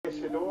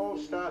it all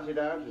started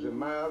out as a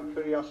mild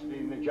curiosity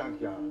in the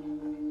junkyard.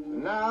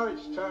 And now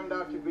it's turned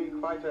out to be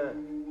quite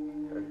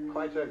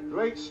a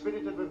great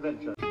spirit of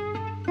adventure.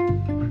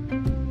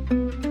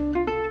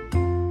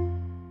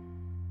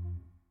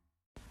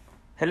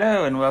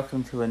 Hello and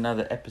welcome to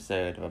another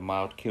episode of A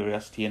Mild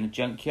Curiosity in a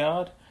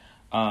Junkyard.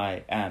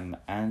 I am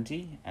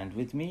Andy, and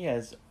with me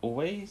as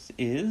always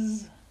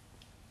is...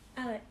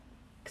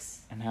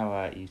 Alex. And how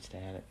are you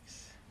today,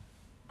 Alex?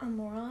 I'm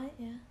alright,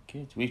 yeah.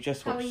 Good. We've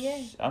just watched... How are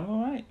you? I'm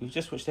alright. We've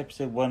just watched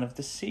episode 1 of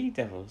The Sea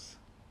Devils.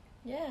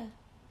 Yeah.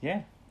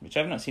 Yeah, which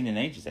I've not seen in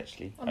ages,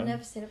 actually. I've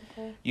never seen it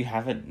before. You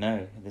haven't?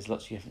 No. There's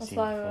lots you haven't That's seen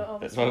why before.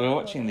 That's why we're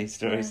watching these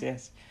stories, yeah.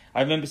 yes.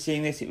 I remember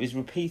seeing this. It was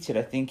repeated,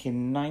 I think,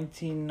 in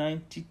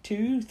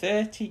 1992.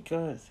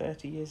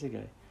 30 years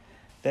ago.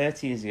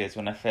 30 years ago is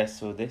when I first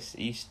saw this.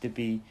 It used to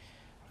be...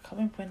 I can't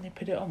remember when they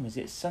put it on. Was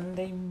it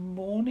Sunday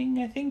morning,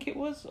 I think it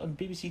was, on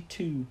BBC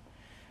Two?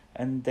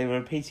 And they were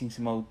repeating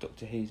some old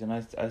Doctor Who's, and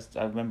I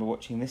remember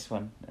watching this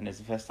one, and it's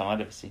the first time I'd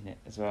ever seen it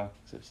as well,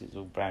 because it was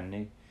all brand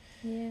new.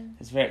 Yeah.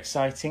 It's very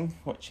exciting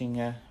watching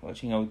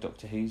old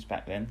Doctor Who's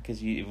back then,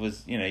 because you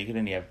could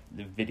only have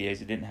the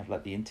videos. It didn't have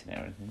like the internet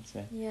or anything,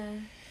 so Yeah.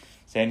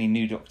 so any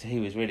new Doctor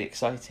Who was really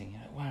exciting.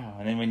 You're like, wow!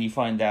 And then when you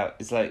find out,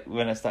 it's like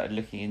when I started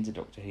looking into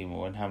Doctor Who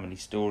more and how many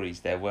stories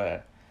there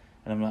were,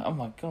 and I'm like, oh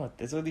my god,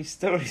 there's all these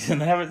stories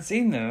and I haven't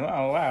seen them.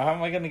 Oh wow, how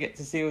am I going to get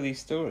to see all these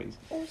stories?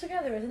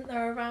 Altogether, isn't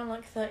there around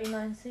like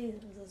 39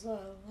 seasons as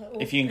well?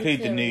 Like, If you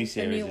include the new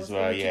series series as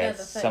well, yeah,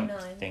 together,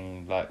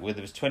 something like, well,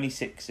 there was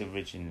 26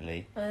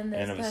 originally, and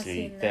and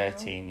obviously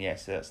 13, now. yeah,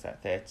 so that's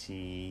that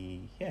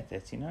 39, yeah,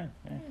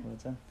 well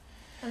done.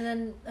 And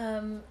then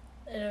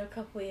in a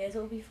couple of years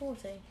it'll be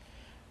 40.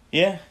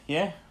 Yeah,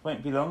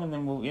 won't be long, and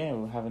then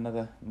we'll have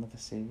another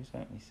series,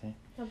 won't we? So.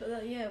 No, but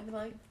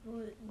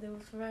there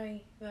was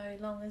very, very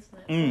long, isn't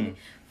it? Mm.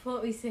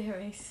 40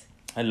 series.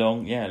 A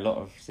lot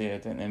of. See, I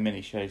don't know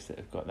many shows that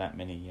have got that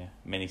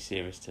many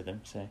series to them.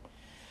 So,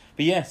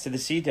 but yeah, so the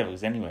Sea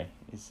Devils anyway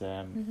is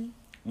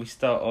we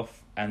start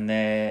off, and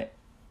there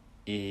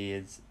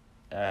is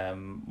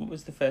what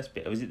was the first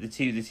bit? Was it the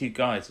two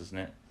guys? Wasn't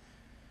it?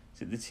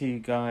 Was it the two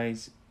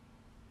guys?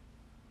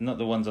 Not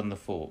the ones on the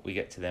fort. We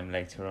get to them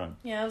later on.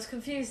 Yeah, I was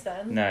confused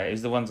then. No, it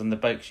was the ones on the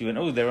boat. 'Cause you went,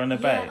 oh, they're on a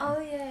boat. Oh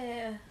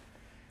yeah.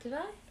 Did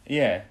I?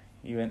 Yeah,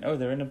 you went, oh,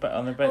 they're on a boat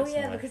Oh yeah,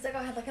 somewhere. because that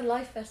guy had like a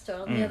life vest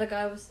on. And the other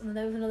guy was, and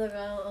there was another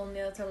guy on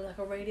the other side with like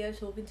a radio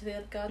talking to the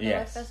other guy with the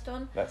life vest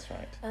on. That's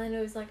right. And then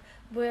it was like,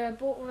 we're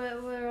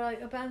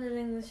like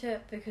abandoning the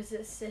ship because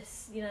it's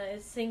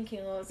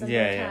sinking or it's under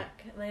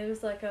attack. And it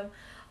was like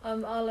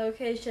our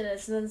location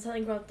is, and then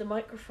something grabbed the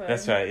microphone.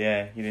 That's right,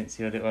 yeah. You didn't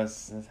see what it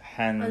was. A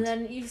hand. And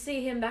then you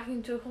see him back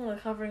into a corner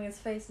covering his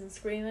face and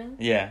screaming.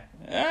 Yeah.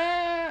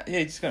 Yeah,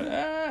 you just go,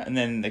 and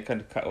then they kind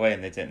of cut away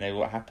and they don't know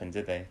what happened,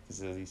 did they?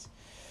 Because of all these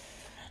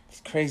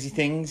crazy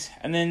things.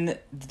 And then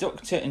the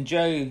Doctor and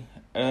Joe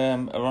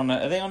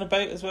are they on a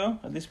boat as well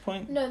at this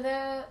point?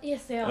 No,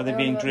 yes they are. Or they're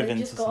being driven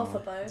they just to got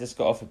somewhere. off a boat. Just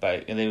got off a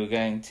boat, and they were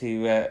going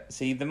to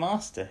see the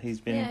Master,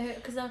 who's been... Yeah,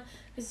 because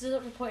the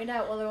Doctor pointed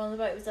out while they were on the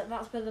boat was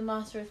that's where the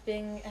Master is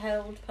being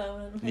held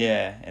permanently.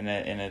 Yeah, in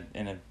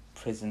a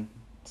prison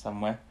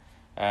somewhere.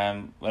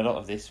 A lot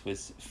of this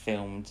was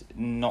filmed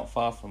not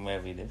far from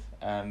where we live,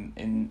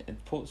 in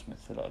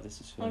Portsmouth. A lot of this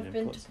was filmed in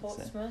Portsmouth. I've been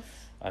to Portsmouth. So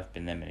I've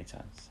been there many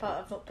times. But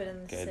I've not been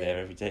in the sea. Go there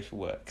every day for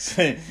work.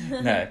 So,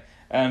 no.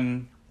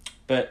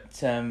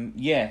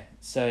 Yeah,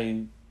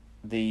 so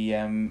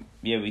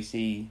we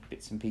see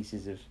bits and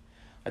pieces of,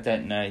 I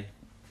don't know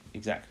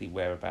exactly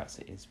whereabouts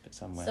it is, but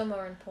somewhere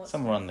in Portsmouth.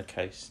 Somewhere on the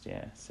coast,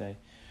 yeah. So,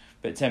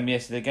 but so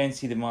they're going to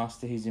see the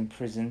Master who's in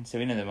prison. So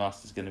we know the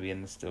Master's going to be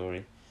in the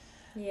story.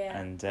 Yeah.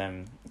 And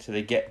so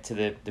they get to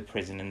the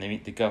prison and they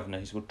meet the governor,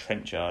 who's called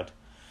Trenchard,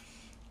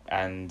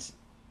 and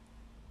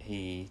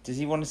he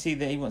wants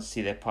to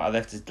see their part. They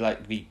have to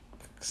like be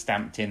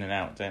stamped in and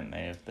out, don't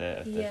they?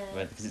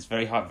 Because it's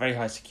very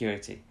high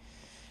security,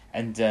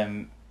 and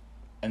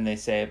they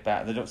say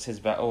about the Doctor says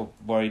about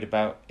worried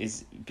about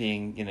is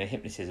being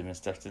hypnotism and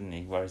stuff, doesn't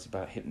he? Worries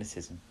about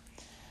hypnotism.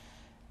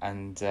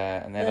 And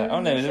they're like,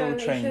 oh no, they're all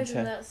trained to. He shows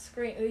him that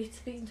screen. He's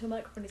speaking to a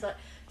microphone. He's like,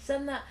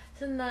 send that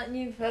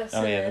new person.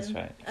 Oh yeah, that's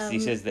right. He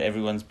says that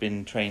everyone's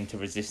been trained to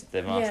resist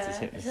the Master's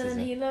hypnotism. So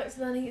then he looks,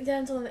 and then he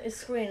turns on his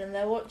screen, and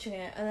they're watching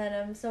it, and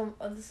then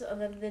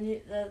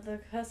the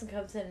person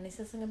comes in, and he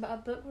says something about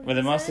a book. Well,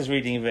 the Master's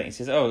reading a book. He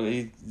says,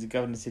 the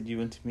governor said you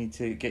wanted me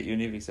to get you a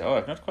new book. He said,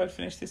 I've not quite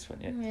finished this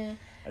one yet. Yeah.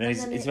 And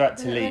then he's about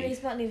to leave. And then he's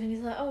about to leave, and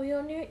he's like,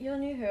 you're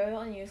new here,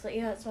 aren't you? He's like,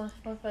 yeah, it's my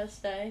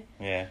first day.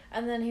 Yeah.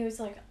 And then he was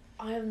like,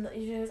 I am.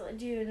 He was like,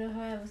 do you know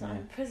who I am? I was like, I'm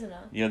a prisoner.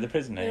 You're the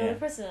prisoner. You're the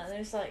prisoner. And he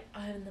was like,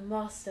 I am the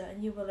Master,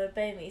 and you will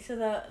obey me. So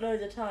that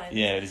loads of times.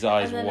 Yeah, with his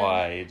eyes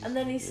wide. And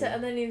then he said,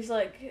 and then he was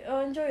like,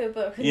 enjoy your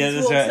book. And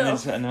that's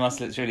right. And the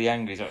Master looks really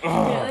angry. He's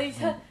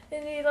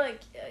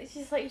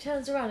like, he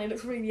turns around. He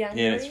looks really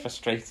angry. Yeah, it's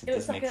frustrated.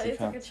 It's like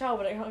a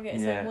child, but it can't get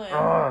his own way.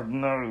 Oh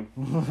no.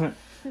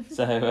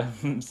 So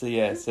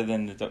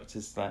then the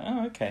Doctor's like,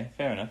 okay,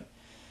 fair enough.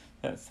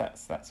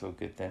 That's all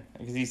good then,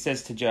 because he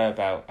says to Joe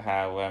about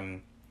how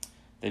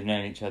they've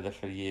known each other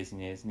for years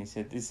and years, and he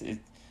said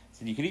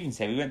you could even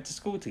say we went to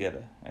school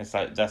together. And it's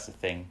like, that's the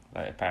thing.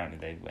 Like, apparently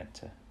they went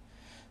to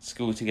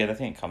school together. I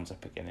think it comes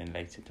up again in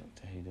later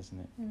Doctor Who, doesn't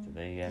it? Mm.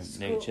 They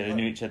knew each other. They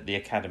knew each other at the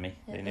academy.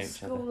 Yeah, they knew the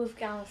each other. School of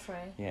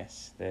Gallifrey.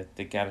 Yes, the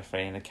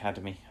Gallifreyan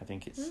Academy. I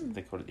think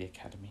they call it the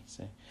Academy.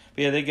 So,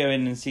 but yeah, they go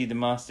in and see the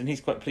Master, and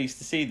he's quite pleased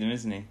to see them,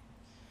 isn't he?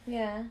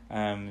 Yeah.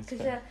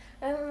 Because at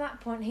that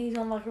point he's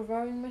on like a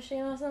rowing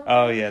machine or something.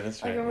 Oh yeah,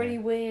 that's right. Like a really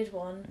weird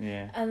one.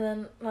 Yeah. And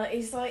then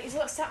he's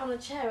sat on a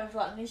chair with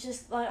and he's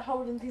just like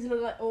holding things that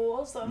look like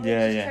oars. Like,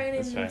 Yeah, he's yeah,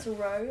 training that's them right. to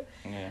row.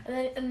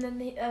 Yeah. And then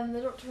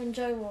the Doctor and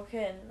Joe walk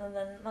in, and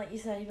then like you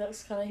said, he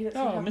looks really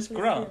Oh, happy Miss to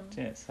Grant. see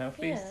them. Yes, how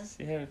pleased to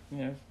see her.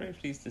 Very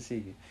pleased to see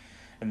you.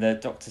 And the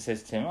Doctor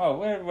says to him, "Oh,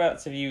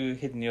 whereabouts have you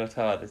hidden your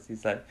TARDIS?"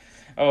 He's like,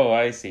 "Oh,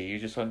 I see. You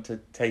just want to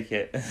take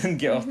it and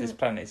get off this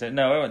planet." So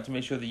no, I want to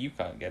make sure that you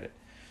can't get it.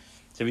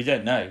 So we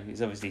don't know.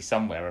 He's obviously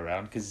somewhere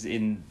around, because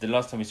in the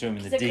last time we saw him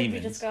in the Demons... It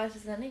could be disguised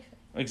as anything.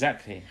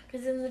 Exactly.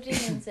 Because in the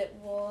Demons it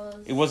was...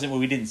 It wasn't...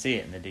 Well, we didn't see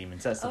it in the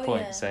Demons. That's the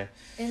point. Yeah. So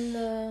In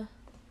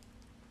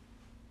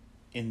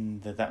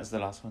the... That was the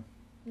last one.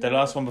 The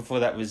last one before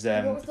that was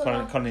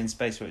Colony in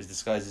Space, where it was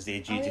disguised as the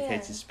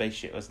Adjudicated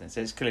spaceship, wasn't it? So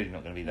it's clearly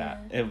not going to be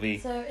that. Yeah. It'll be...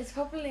 So it's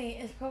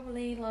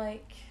probably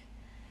like...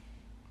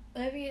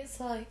 Maybe it's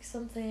like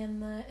something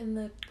in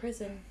the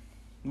prison.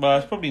 Well,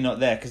 it's probably not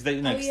there, because they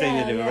would have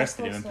yeah,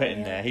 arrested him and put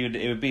him there.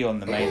 It would be on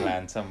the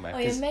mainland somewhere. Oh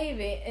yeah,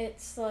 maybe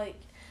it's like...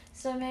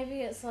 So maybe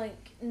it's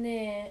like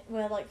near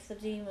where like the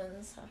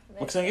Demons happen. Well,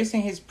 because I'm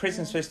guessing his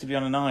prison's supposed to be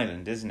on an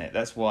island, isn't it?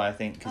 That's why I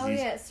think,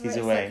 because he's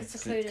away.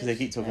 Because they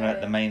keep talking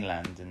about the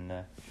mainland,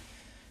 and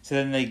so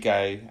then they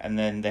go, and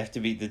then they have to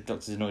be... The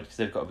Doctor's annoyed because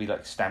they've got to be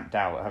like stamped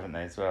out, haven't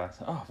they? As well.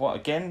 So, oh, what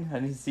again?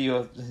 And he's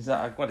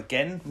like, what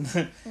again?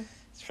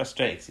 It's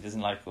frustrating because he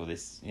doesn't like all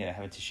this,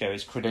 having to show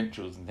his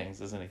credentials and things,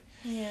 doesn't he?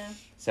 Yeah.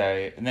 So,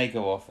 and they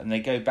go off, and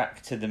they go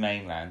back to the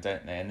mainland,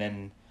 don't they? And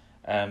then,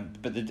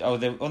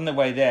 they're on their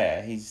way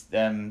there. He's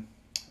the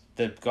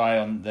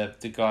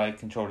guy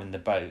controlling the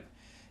boat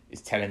is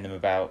telling them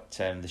about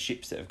the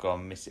ships that have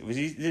gone missing.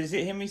 Is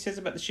it him who says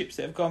about the ships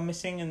that have gone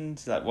missing,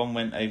 and like one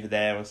went over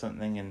there or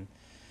something, and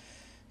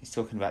he's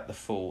talking about the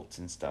fort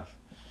and stuff.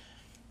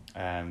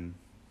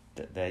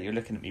 You're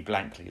looking at me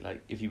blankly,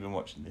 like, if you've been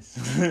watching this.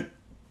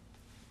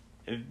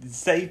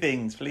 Say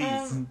things,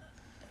 please.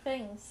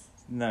 Things.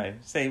 No,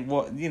 say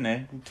what,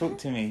 talk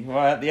to me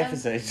while at the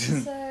episode.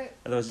 So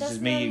otherwise it's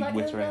just me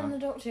whittering on. on. The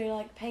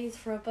Doctor pays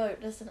for a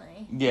boat, doesn't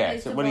he? Yeah,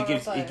 so when he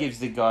gives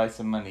the guy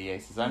some money, he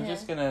says, I'm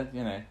just gonna,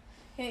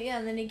 Yeah,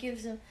 and then he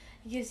gives him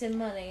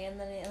money, and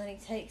then he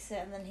takes it,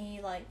 and then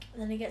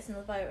he gets in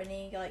the boat and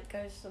he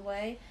goes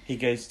away. He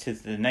goes to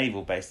the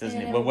naval base,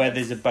 doesn't he? Well, where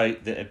there's a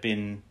boat that had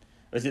been...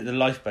 Was it the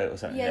lifeboat or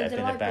something that had been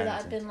abandoned? Yeah, the lifeboat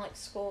that had been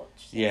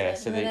scorched. Yeah,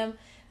 so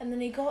and then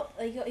he got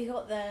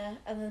there,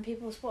 and then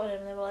people spotted him,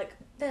 and they were like,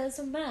 "There's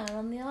a man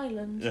on the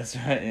island." That's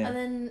right. Yeah.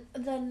 And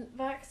then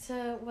back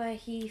to where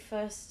he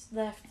first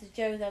left.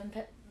 Joe then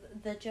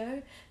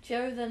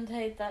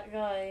paid that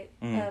guy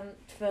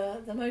for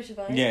the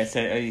motorbike. Yeah,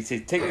 so he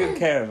said, "Take good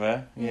care of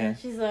her." Yeah.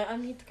 She's like, "I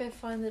need to go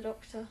find the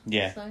Doctor."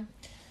 Yeah.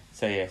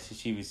 So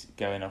she was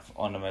going off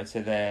on a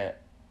motor. So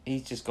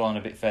he's just gone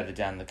a bit further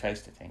down the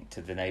coast, I think,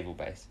 to the naval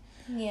base.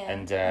 Yeah.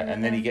 And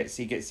then he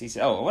says,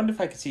 "Oh, I wonder if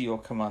I could see your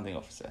commanding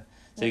officer."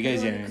 So he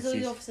goes in and because all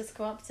the officers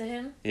come up to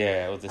him.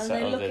 Yeah, and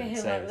they look at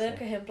him look at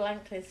him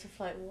blankly, as if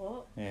like,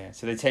 what? Yeah,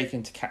 so they take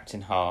him to Captain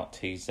Hart,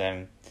 who's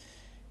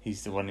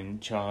the one in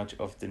charge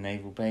of the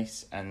naval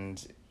base,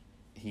 and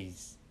he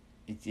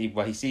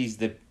sees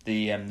the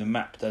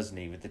map, doesn't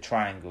he, with the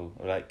triangle,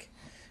 like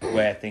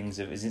where things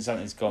have... Isn't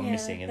something's gone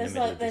missing in the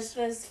middle of this?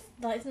 There's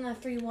isn't there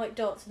 3 white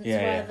dots, and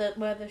it's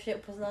where the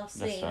ship was last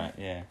seen. That's right.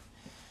 Yeah.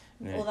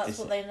 Well, that's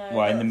what they know.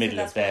 Well, in the middle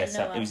of there,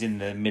 it was in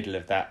the middle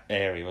of that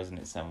area, wasn't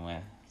it,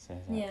 somewhere? So,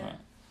 right.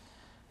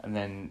 And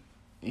then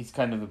he's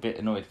kind of a bit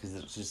annoyed because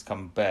it's just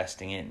come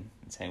bursting in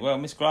and saying, "Well,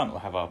 Miss Grant will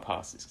have our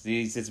passes." Because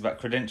he says about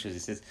credentials. He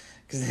says,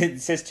 because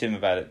it says to him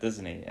about it,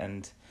 doesn't he?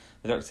 And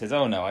the Doctor says,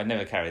 "Oh no, I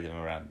never carry them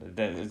around.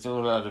 It's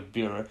all out of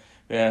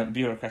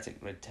bureaucratic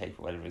red tape,"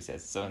 or whatever he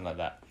says, something like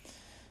that.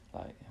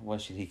 Like, why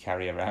should he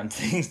carry around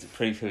things to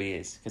prove who he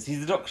is? Because he's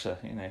the Doctor.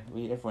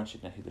 Everyone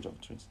should know who the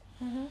Doctor is.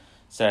 Mm-hmm.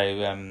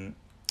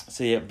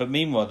 So yeah, but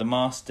meanwhile, the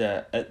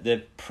Master at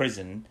the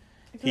prison,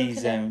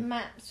 he's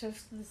maps of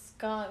the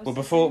sky. Well,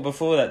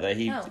 before that though,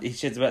 he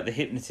says about the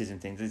hypnotism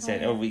things. They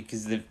said,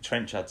 because the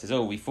Trenchard says,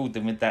 we fooled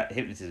them with that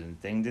hypnotism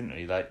thing, didn't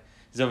we? Like,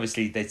 because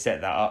obviously they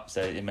set that up,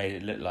 so it made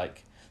it look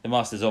like the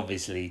Master's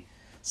obviously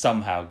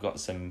somehow got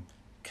some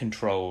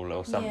control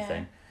or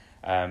something.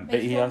 Yeah.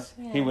 But he asked,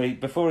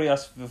 before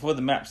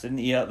the maps, didn't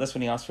he? That's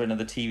when he asked for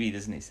another TV,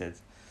 doesn't he? Said.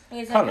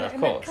 Colour, of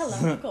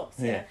course.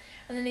 Yeah.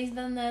 And then he's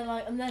then there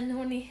like, and then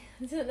when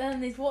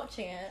he's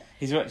watching it.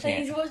 He's watching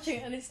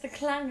it, and it's the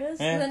clangers.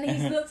 Yeah. And then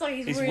he looks like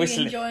he's really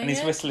whistling, enjoying it. And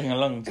he's whistling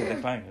along to the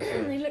clangers.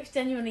 And he looks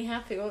genuinely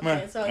happy watching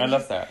it. So I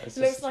love that. It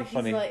looks like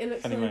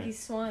he's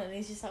smiling.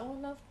 He's just like, I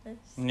love this.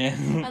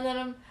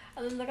 Yeah.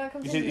 And then the guy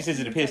comes He says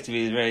it appears to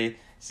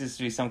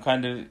be some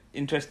kind of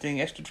interesting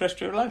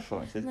extraterrestrial life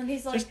form. He says, and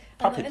he's like, just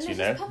puppets, and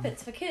just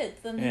puppets for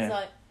kids. And he's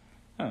like,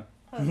 oh.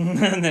 and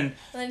then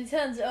he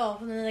turns it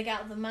off, and then they get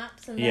out the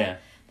maps, and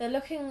they're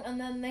looking, and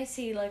then they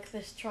see like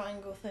this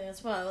triangle thing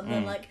as well, and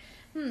they're like,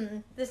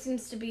 there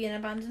seems to be an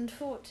abandoned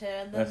fort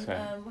here. And then, that's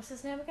right. What's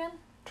his name again?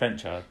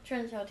 Trenchard.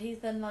 He's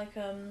then like,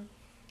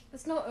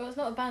 it's not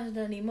abandoned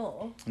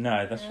anymore.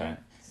 No, that's right.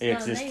 Yeah,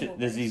 because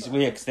there's these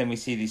because then we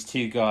see these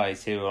two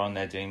guys who are on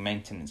there doing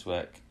maintenance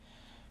work,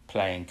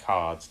 playing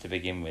cards to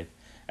begin with,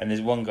 and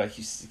there's one guy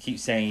who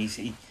keeps saying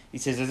he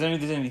says there's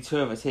only two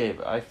of us here,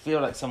 but I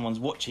feel like someone's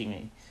watching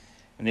me,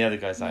 and the other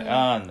guy's like,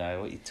 oh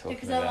no, what are you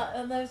talking about?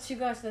 Because those two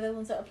guys are the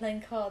ones that are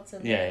playing cards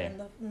in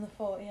the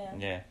fort,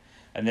 yeah.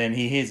 And then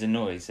he hears a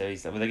noise, so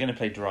he's like, well, they're going to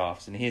play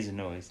drafts, and he hears a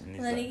noise, and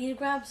then like, he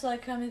grabs what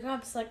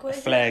a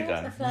is flare it?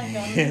 gun. A flare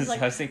gun. Yes,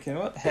 like, I was thinking,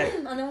 what the heck?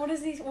 And then what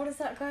does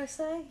that guy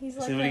say? He's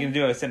like, so what are you going to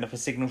do? I send up a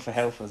signal for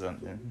help or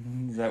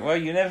something. He's like, well,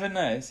 you never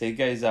know. So he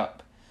goes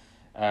up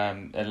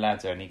a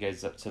ladder, and he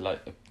goes up to like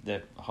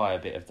the higher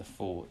bit of the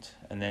fort,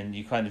 and then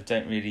you kind of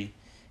don't really.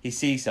 He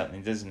sees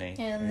something, doesn't he?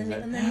 Yeah, and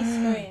then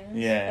he screams.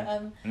 Yeah.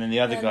 But, and then the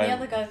other guy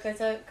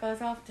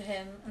goes after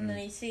him, and then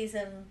he sees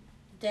him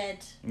dead.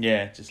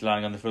 Yeah, just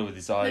lying on the floor with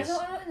his eyes. No,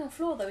 not on the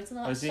floor though. It's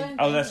not.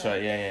 Oh, that's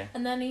right. Yeah.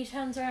 And then he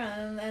turns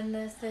around, and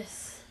there's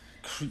this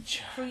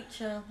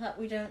creature that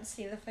we don't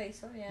see the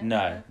face of yet.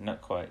 No,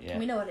 not quite yet.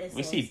 We know what it is.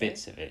 We see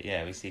bits of it.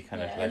 Yeah, we see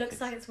kind of. It looks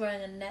like it's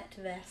wearing a net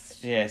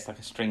vest. Yeah, it's like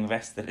a string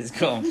vest that it's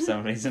got on for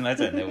some reason. I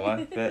don't know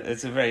why, but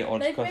it's a very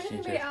odd costume.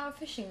 They've made it out of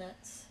fishing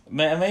nets.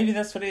 Maybe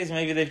that's what it is.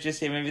 Maybe they've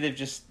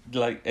just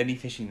like any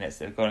fishing nets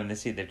that have gone in the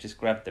sea. They've just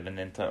grabbed them and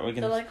then thought we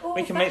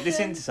can make this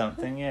into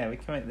something. Yeah, we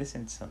can make this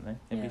into something.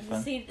 It'd be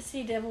fun.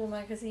 Sea Devil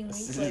magazine.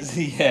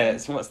 Yeah,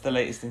 so what's the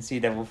latest in Sea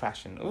Devil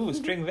fashion? Ooh,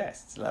 string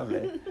vests,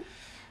 lovely.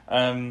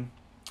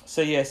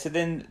 So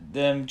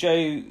then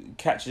Joe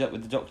catches up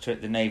with the doctor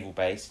at the naval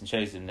base and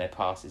shows them their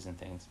passes and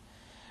things.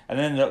 And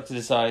then the doctor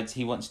decides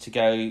he wants to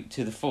go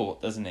to the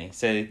fort, doesn't he?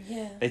 So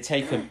they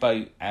take a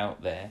boat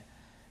out there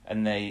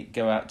and they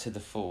go out to the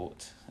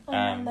fort.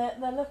 And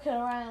they're looking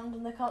around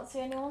and they can't see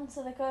anyone,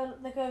 so they go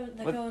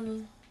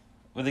and...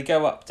 Well, they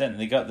go up, don't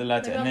they? They go up the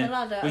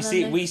ladder.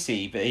 We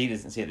see, but he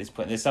doesn't see at this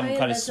point. There's some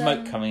kind of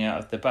smoke coming out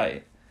of the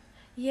boat.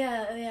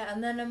 Yeah,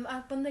 and then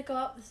when they go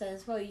up the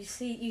stairs, well, you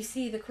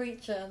see the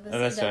creature,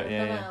 that's right,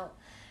 come out.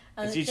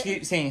 And you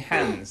keep seeing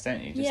hands,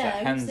 don't you? Just like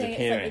hands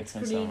appearing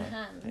from somewhere.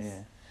 Hands.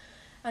 Yeah.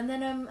 And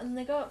then and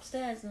they go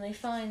upstairs and they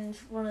find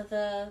one of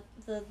the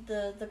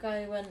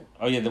guy who went.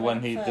 Oh yeah, the one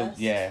who dead.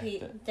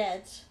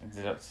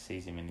 The doctor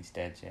sees him and he's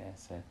dead. Yeah,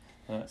 so.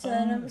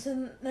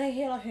 So they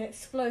hear like an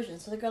explosion,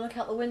 so they go look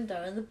out the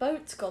window, and the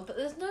boat's gone, but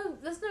there's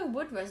no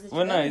wood residue.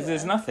 Well, no,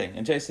 there's nothing.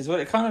 And Joe says, "Well,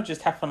 it can't have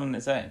just happened on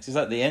its own. It's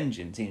like the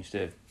engine seems to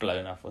have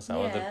blown up or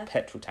something, or the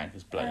petrol tank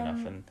was blown up."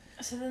 And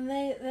so then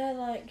they're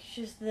like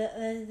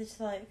they're just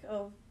like,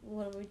 oh,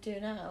 what do we do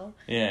now?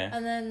 Yeah.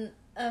 And then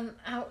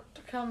out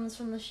comes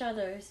from the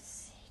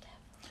shadows.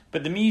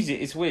 But the music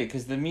is weird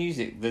because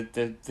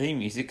the theme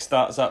music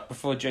starts up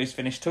before Joe's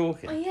finished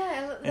talking. Oh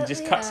yeah, and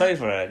just cuts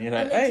over her, and you're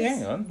like, "Hey,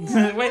 hang on,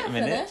 wait a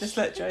minute, finished. Just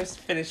let Joe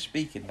finish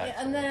speaking."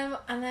 And then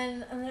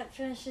it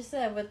finishes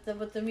there with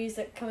the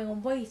music coming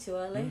on way too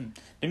early.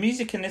 The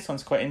music in this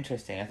one's quite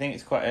interesting. I think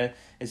it's quite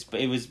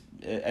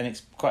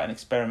quite an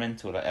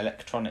experimental, like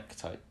electronic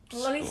type.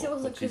 Well, at least it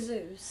wasn't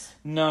kazoos.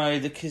 No,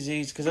 the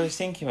kazoos, because I was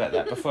thinking about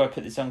that before I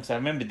put this on, because I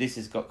remember this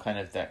has got kind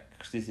of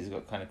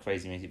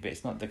crazy music, but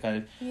it's not the kind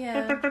of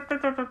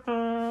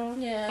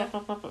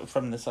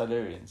from the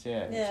Silurians,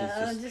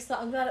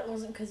 I'm glad it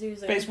wasn't kazoos.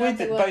 But it's weird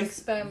that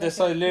both the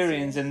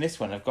Silurians and this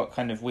one have got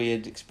kind of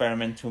weird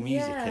experimental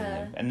music in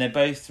them, and they're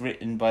both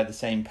written by the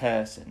same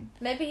person.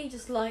 Maybe he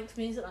just liked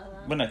music like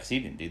that. Well, no, because he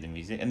didn't do the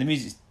music, and the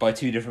music's by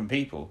two different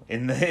people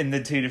in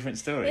the two different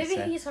stories.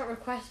 Maybe he just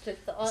requested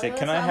that. So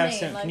can I have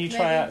some? Like, can you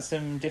try out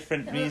some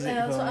different music?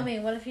 That's what I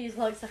mean. Well, if he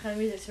likes that kind of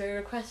music, so he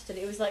requested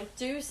it. It was like,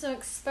 do some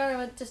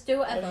experiment, just do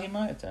whatever. Well, he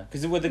might have done,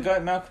 because the guy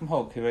Malcolm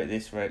Hulke who wrote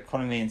this wrote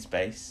Colony in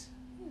Space,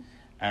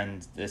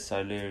 and the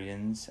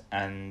Silurians,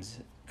 and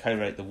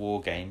co-wrote the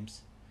War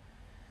Games.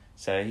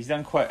 So he's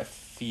done quite a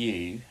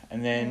few,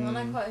 and then. And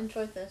I quite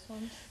enjoyed this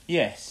one.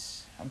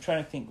 Yes, I'm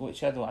trying to think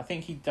which other one. I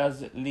think he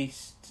does at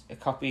least a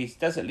couple. He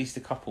does at least a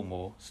couple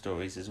more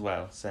stories as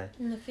well. So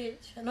in the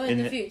future, not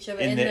in the future,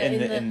 but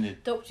in the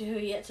Doctor Who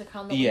yet to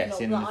come. Yes,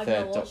 in the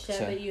third Doctor.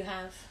 But you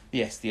have.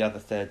 Yes, the other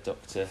third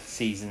Doctor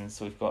season.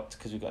 So we've got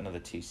another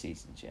 2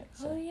 seasons yet.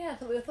 So. Oh yeah, I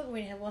thought we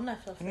only had one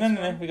left.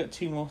 No, we got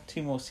two more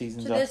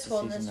seasons. So this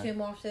one, there's 2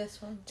 more after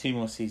this one. 2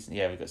 more seasons.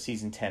 Yeah, we've got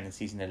season 10 and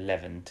season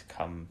 11 to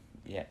come.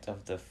 Yet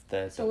of the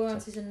third. So Doctor. We're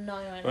on season 9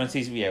 right now. We're on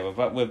season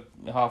we're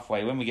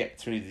halfway. When we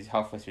get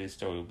halfway through the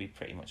story, we'll be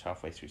pretty much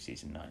halfway through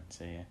season 9.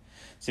 So yeah,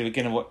 so we're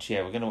gonna watch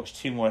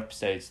 2 more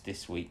episodes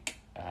this week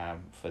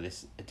for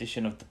this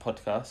edition of the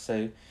podcast.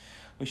 So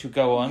we shall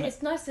go on. Yeah,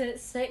 it's nice that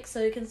it's 6,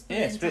 so you can split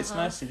it into splits half.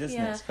 nicely, doesn't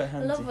it? It's quite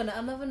handy. I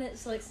love when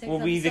it's like 6 Well,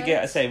 we either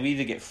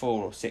get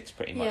 4 or 6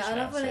 pretty much. Yeah, I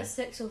now, love when it's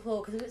 6 or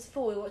 4, because if it's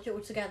 4, we watch it all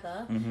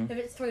together. Mm-hmm. If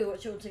it's 3, we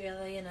watch it all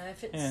together, you know.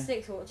 If it's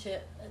 6, we watch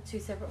it at 2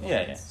 separate ones.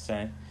 Yeah.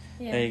 So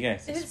there you go.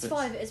 If it's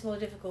 5, it's more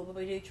difficult, but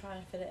we do try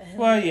and fit it in.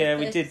 Well, yeah,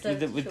 we did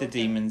with the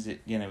demons.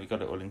 We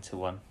got it all into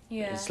one.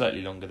 Yeah. It's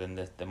slightly longer than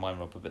the Mime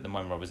Robber, but the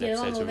Mime Robber's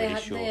episodes are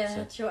really short.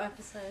 Yeah, short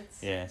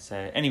episodes. Yeah. So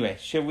anyway,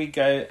 shall we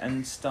go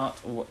and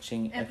start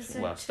watching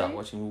episode? Well, start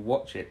watching. We'll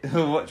watch it.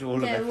 We'll watch all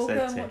of episode 2. Yeah, we'll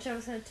go and watch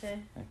episode 2.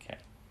 Okay.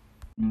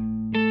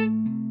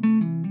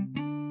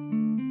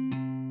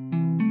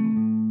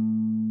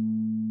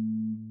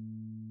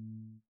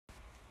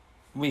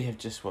 We have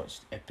just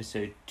watched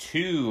episode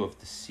 2 of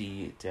the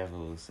Sea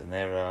Devils, and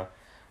there are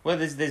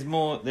there's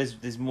more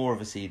of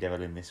a sea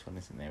devil in this one,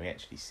 isn't there? We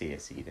actually see a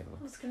sea devil.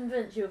 I was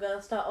convinced you were going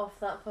to start off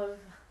that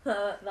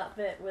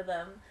bit with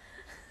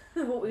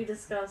what we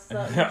discussed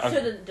that we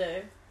shouldn't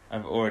do.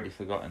 I've already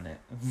forgotten it.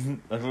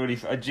 I've already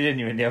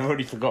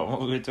forgotten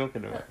what we were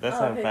talking about. That's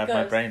how bad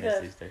my brain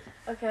is these days.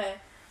 Okay.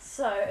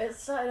 So, it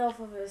started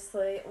off,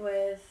 obviously,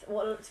 with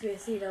what looked to be a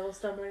sea devil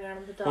stumbling around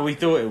in the dark. Well, we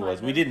thought it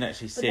was. We didn't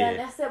actually see it. But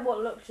then I said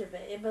what looked to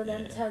be, but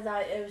then it turned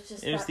out it was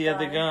just It was the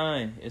other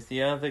guy. It's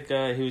the other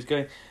guy who was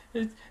going,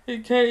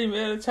 it came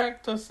and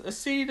attacked us. A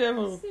sea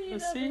devil. A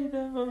sea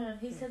devil. Yeah,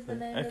 he said the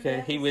name of Okay, the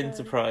episode. he wins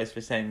the prize for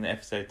saying the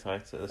episode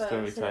title, the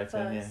story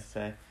title. Yeah,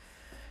 so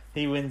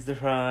he wins the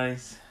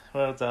prize.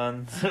 Well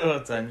done.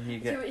 Well done. You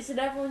get... So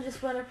everyone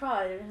just won a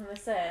prize every time they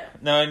say it?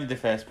 No, only the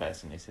first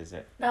person who says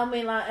it. I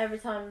mean, like, every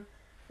time...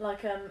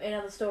 Like in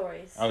other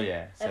stories. Oh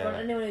yeah. So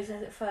anyone who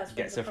says it first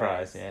gets a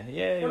prize.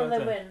 Yeah. What do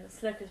they win? A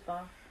Snickers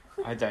bar.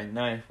 I don't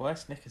know. Why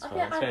Snickers bar?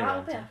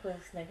 I'll be happy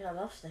with Snickers. I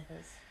love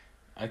Snickers.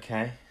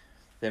 Okay,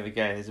 there we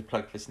go. There's a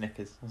plug for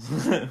Snickers.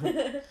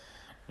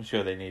 I'm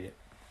sure they need it.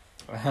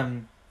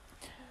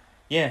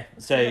 Yeah.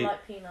 So. I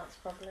like peanuts,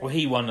 probably. Well,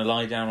 he won a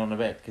lie down on a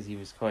bed because he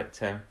was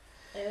quite.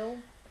 Ill.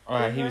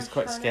 He was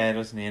quite scared,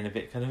 wasn't he? And a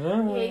bit kind of.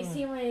 Oh. Yeah, you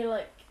see when he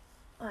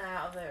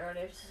out of it already,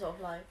 it's just sort of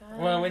like.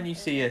 Well, when you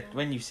see a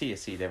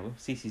sea devil,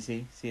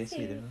 CCC, see a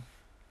sea devil.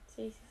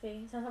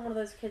 CCC. Sounds like one of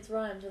those kids'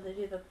 rhymes where they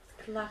do the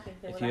clapping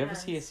thing. If you ever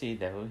see a sea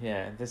devil,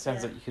 this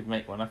sounds like you could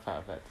make one up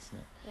out of that, doesn't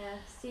it?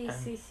 Yeah,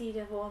 sea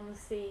devil on the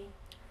sea.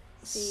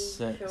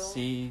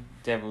 Sea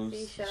devils,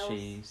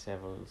 she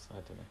sevils. I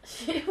don't know.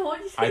 What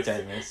did you say? I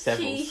don't know. Sevils.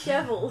 She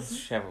shovels.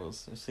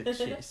 Shovels.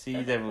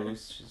 Sea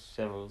devils,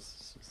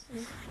 shovels.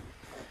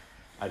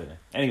 I don't know.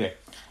 Anyway,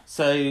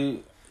 so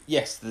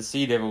yes, the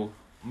sea devil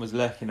was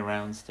lurking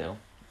around still,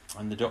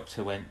 and the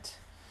doctor went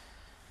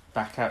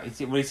back out.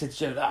 He said to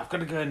Joe, I've got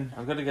to go and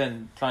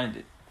find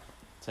it.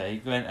 So he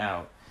went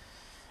out,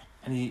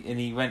 and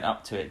he went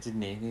up to it,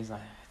 didn't he? And he was like,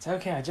 it's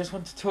okay, I just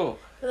want to talk.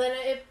 But then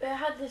it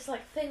had this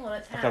thing on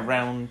its hand, like a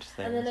round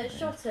thing, and then it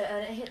shot it,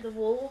 and it hit the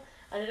wall,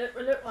 and it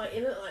looked like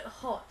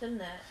hot,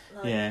 didn't it?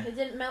 It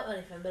didn't melt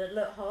anything, but it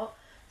looked hot.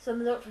 So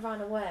the doctor ran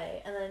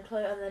away, and then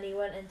he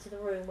went into the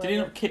room. Where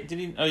Did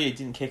he? Oh yeah, he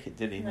didn't kick it,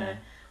 did he? No.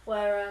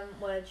 Where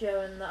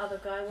Joe and the other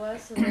guy were.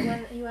 So he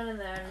went in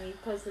there and he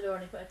closed the door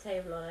and he put a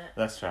table on it.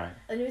 That's right.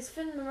 And he was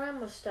fiddling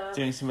around with stuff,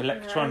 doing some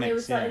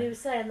electronics. And he was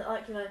saying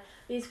that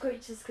these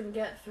creatures can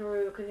get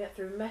through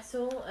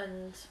metal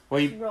and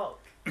rock.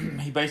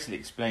 He basically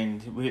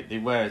explained who they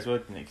were as well,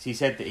 didn't he? Because he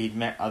said that he'd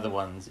met other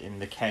ones in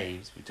the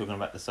caves. We're talking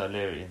about the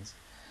Silurians,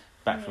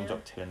 back from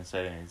Doctor Who and the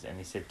Silurians, and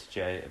he said to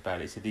Joe about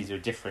it. He said these are a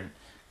different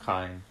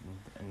kind,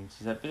 and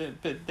she's like,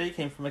 but they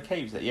came from a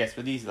cave. Like, yes,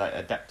 but these are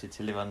adapted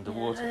to live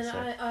underwater. And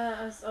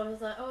I was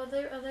like, oh, are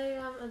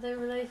they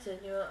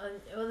related? Are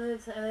they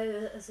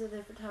a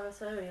different type of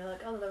Silurian? You're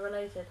like, oh, they're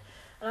related.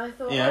 And I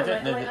thought, I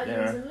don't know like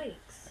onions and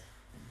leeks.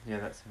 Yeah,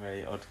 that's a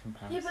very odd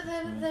comparison. Yeah, but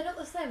they're not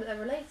the same, but they're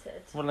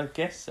related. Well, I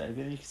guess so.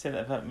 But you could say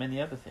that about many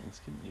other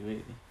things, couldn't you?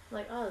 Really?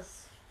 Like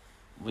us.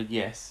 Well,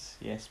 yes,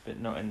 but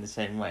not in the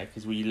same way,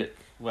 because we look...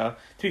 Well,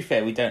 to be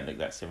fair, we don't look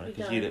that similar,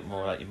 because you look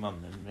more like your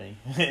mum than me,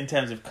 in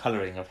terms of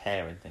colouring of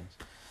hair and things.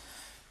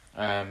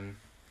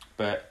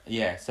 But,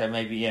 yeah, so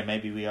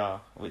maybe we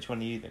are. Which one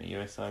are you then? Are you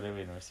a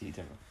Silurian or a Sea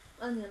Devil?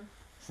 Onion.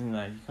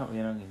 No, you can't be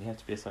an onion, you have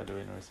to be a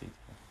Silurian or a Sea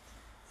Devil.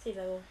 Sea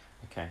Devil.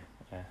 Okay,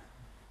 yeah.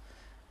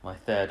 My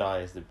third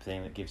eye is the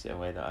thing that gives it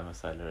away that I'm a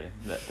Silurian.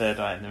 That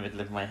third eye in the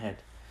middle of my head.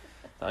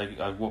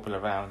 I wobble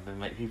around and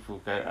make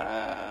people go,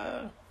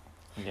 ah...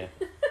 Yeah.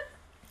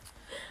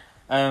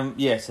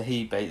 So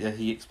he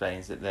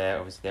explains that they're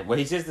obviously there. Well,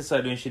 he says the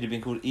Silurians should have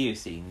been called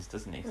Eocenes,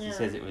 doesn't he? 'Cause he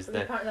says it was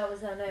apparently that was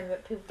their name,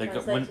 but people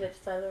translated it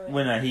to Silurian.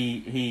 Well,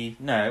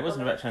 no, it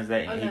wasn't about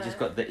translating. He just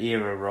got the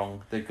era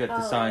wrong. They got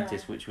the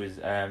scientist, which was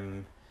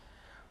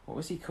what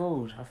was he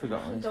called? I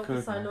forgot what he was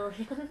called.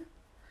 Silurian.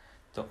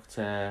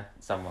 Dr.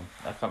 someone.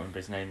 I can't remember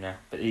his name now.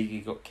 But he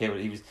got killed.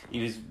 He was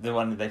the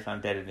one that they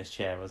found dead in his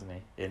chair,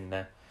 wasn't he?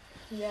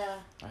 Yeah.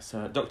 I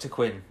saw Dr.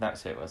 Quinn.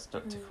 That's who it was.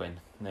 Dr. Quinn.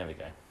 There we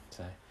go.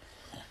 So,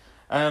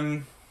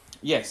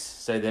 yes.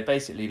 So they're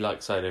basically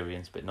like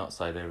Silurians, but not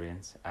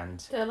Silurians, and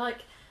they're like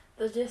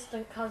the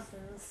distant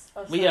cousins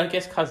of Silurians. Well, yeah, I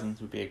guess cousins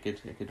would be a good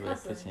way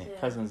of putting it. Yeah.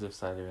 Cousins of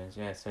Silurians.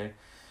 Yeah. So,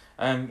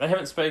 They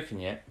haven't spoken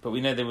yet, but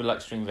we know they would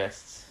like string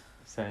vests.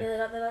 So.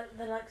 Yeah,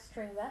 they like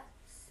string vests.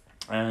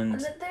 And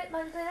they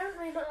don't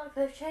really look like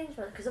they've changed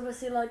much, because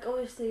obviously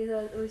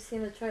we've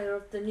seen the trailer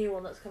of the new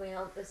one that's coming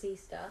out this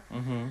Easter,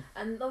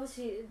 and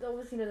obviously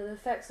the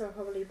effects are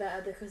probably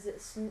better because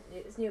it's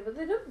new, but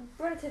they look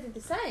relatively the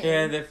same.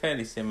 Yeah, they're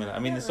fairly similar. I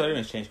mean, the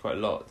Solarians changed quite a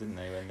lot, didn't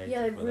they? When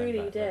they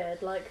really did.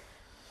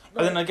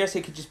 But then I guess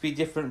it could just be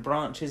different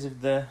branches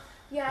of the.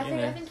 Yeah,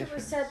 I think it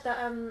was said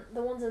that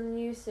the ones in the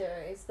new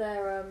series,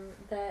 they're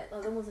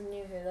the ones in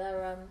New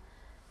Who,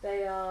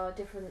 they are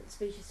different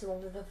species to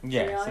ones with the three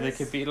eyes. So they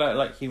could be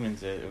like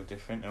humans are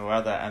different, or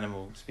other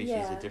animal species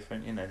are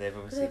different. You know, they've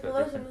obviously got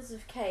different. Those ones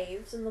of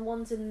caves, and the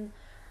ones in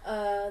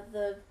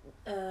the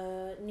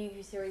New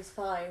Who series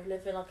 5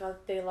 live in like a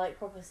big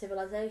proper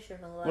civilization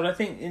and all that. Well, I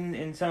think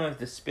in some of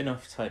the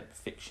spin-off type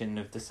fiction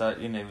of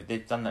the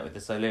they've done that with the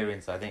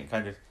Solarians. I think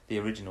kind of the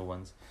original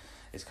ones,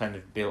 it's kind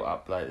of built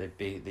up like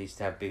they used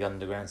to have big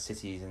underground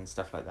cities and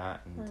stuff like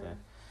that, and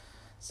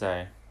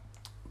so.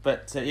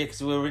 But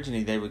because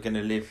originally they were going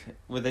to live.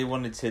 Well, they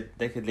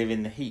could live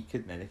in the heat,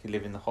 couldn't they? They could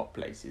live in the hot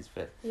places,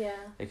 but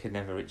they could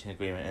never reach an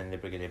agreement, and the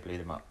Brigadier blew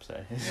them up.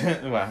 So,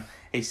 well,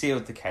 he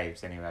sealed the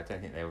caves anyway. I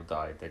don't think they all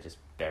died. They're just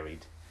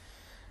buried,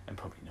 and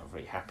probably not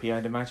very happy,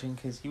 I'd imagine,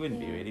 because you wouldn't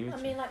be really, would you?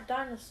 I mean, like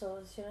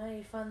dinosaurs,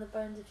 you find the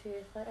bones of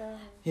years later.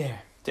 Yeah.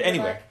 So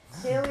anyway,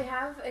 here we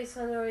have a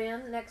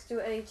Solarian next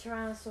to a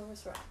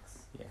Tyrannosaurus Rex.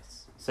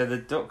 Yes. So the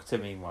Doctor,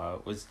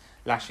 meanwhile, was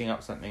lashing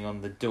up something on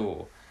the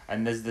door.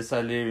 And as the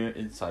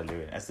Solarian,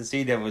 as the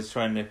Sea Devil was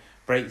trying to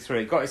break through,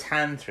 it got his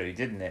hand through,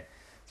 didn't it?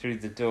 Through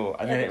the door.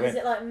 And then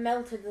it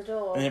melted the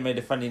door. And it made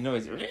a funny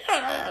noise. It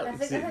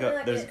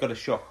got a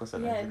shock or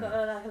something. Yeah, it got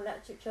an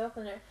electric shock,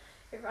 and it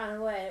ran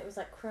away, and it was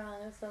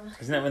crying or something.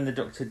 Isn't that when the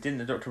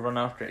Doctor run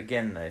after it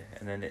again though?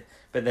 And then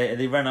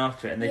they ran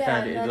after it, and they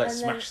found it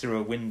smashed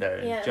through a window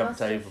and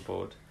jumped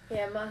overboard.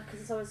 Yeah,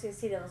 because it's obviously a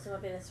sea devil, so it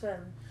might be in a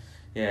swim.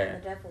 Yeah.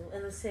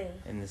 In the sea.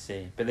 In the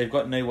sea. But they've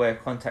got no way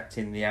of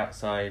contacting the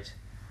outside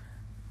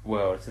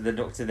world, so the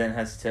Doctor then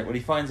has to. Well, he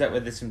finds out where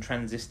there's some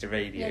transistor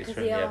radios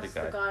from the other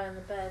guy. The guy on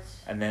the bed.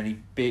 And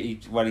then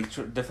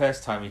the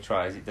first time he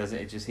tries,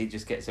 he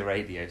just gets a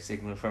radio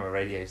signal from a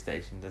radio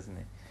station, doesn't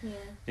he? Yeah.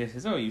 He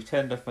says, "Oh, you've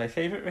turned off my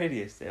favourite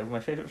radio station, my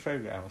favourite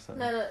program, or something."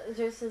 No, it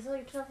just says, "Oh,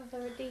 you turned off my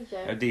favourite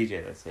DJ." Oh,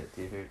 DJ, that's it.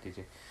 Your favourite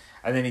DJ.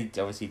 And then he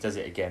obviously does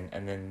it again,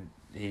 and then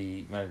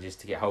he manages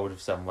to get hold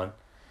of someone.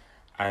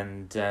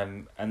 And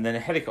then a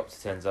helicopter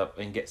turns up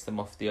and gets them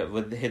off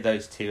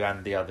those two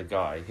and the other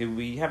guy, who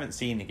we haven't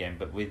seen again,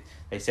 but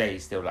they say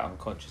he's still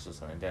unconscious or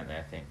something, don't they?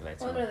 I think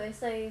later. Well, no, they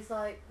say he's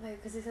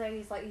because they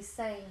say he's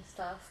saying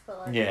stuff,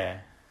 but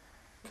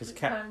because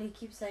apparently he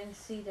keeps saying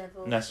Sea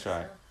Devils. That's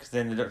right. Because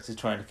then the Doctor's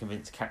trying to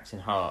convince Captain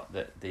Hart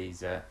that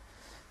these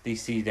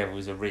Sea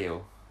Devils are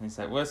real. And he's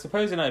like, well,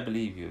 supposing I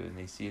believe you and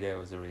these Sea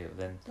Devils are real,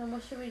 then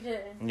what should we do?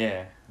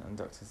 Yeah, and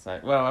the Doctor's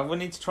like, well, I will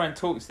need to try and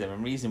talk to them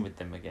and reason with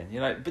them again.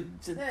 You're like, but...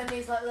 and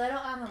he's like, they're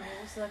not animals,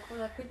 they're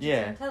creatures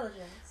of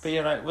intelligence. But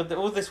you're like, well,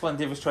 all this one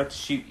did was try to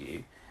shoot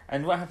you.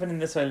 And what happened in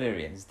the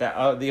Solarians?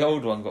 That the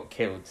old one got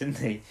killed, didn't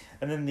he?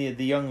 And then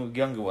the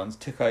younger ones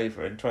took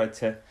over and tried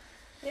to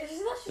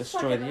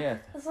destroy the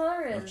Earth. The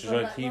Solarians,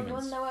 destroy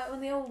humans. When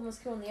the old one was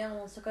killed and the young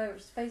ones took over,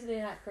 it's basically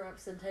an accurate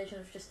representation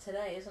of just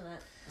today, isn't it?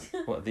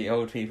 What, the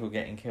old people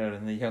getting killed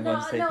and the young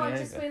ones taking over? No, I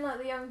just mean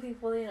the young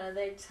people,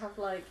 they just have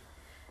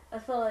I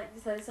feel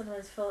like they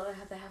sometimes feel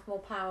like they have more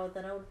power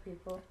than older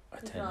people. I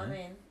don't know know. What I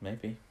mean?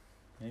 Maybe.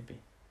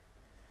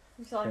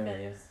 It's like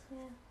it's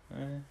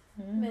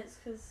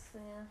because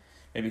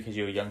Maybe because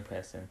you're a young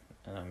person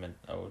and I'm an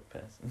old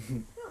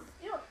person.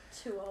 You're not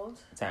too old.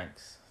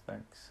 Thanks.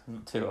 I'm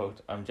not too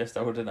old. I'm just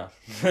old enough.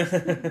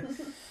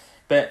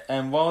 But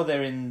while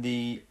they're in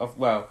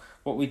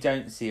what we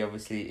don't see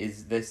obviously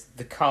is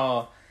the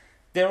car.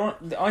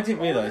 I didn't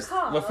realise.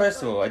 Well,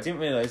 first of all, I didn't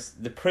realise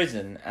the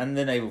prison and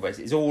the naval base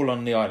is all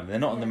on the island. They're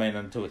not on the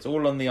mainland at all. It's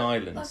all on the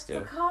island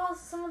still.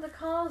 Some of the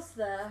cars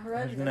there,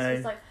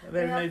 horrendous.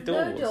 There are no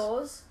doors. No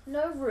doors,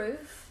 no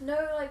roof, no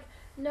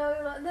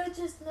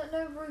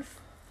roof,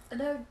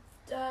 no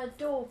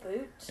door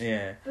boot.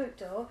 Yeah. Boot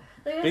door.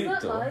 They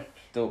just look like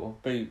door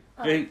boot.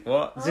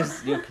 What?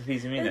 Just you're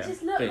confusing me now. They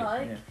just look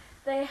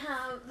they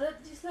have.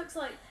 That just looks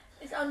like.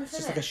 It's unfinished. It's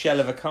just like a shell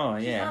of a car,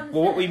 yeah.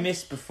 Well, what we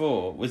missed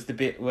before was the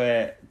bit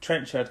where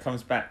Trenchard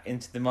comes back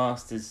into the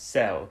Master's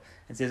cell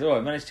and says, "Oh,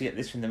 I managed to get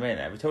this from the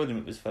mainland." We told him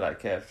it was for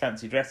a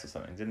fancy dress or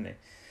something, didn't he?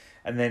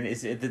 And then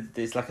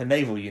it's like a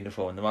naval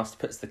uniform, and the Master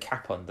puts the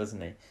cap on,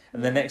 doesn't he?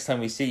 And the next time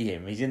we see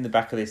him, he's in the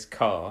back of this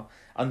car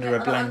under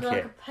a blanket. Under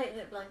a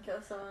paint blanket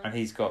or something. And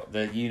he's got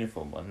the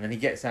uniform on. And then he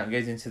gets out and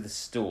goes into the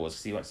stores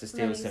because he wants to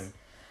steal some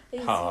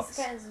parts.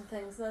 He's getting some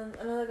things. Then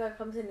another guy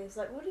comes in and he's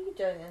like, "What are you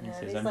doing in here?"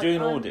 He says, "I'm doing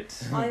an audit."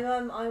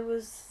 I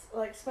was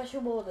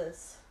special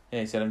orders.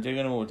 Yeah, he said, "I'm doing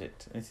an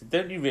audit." And he said,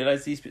 "Don't you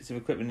realise these bits of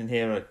equipment in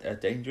here are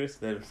dangerous?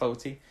 They're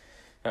faulty."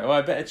 Like, well,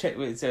 I better check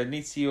with. So I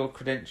need to see your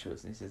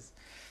credentials. And he says,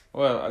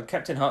 Well,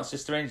 Captain Hart's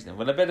just arranged them.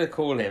 Well, I better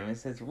call him. He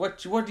says, what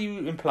do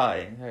you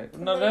imply?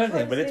 Not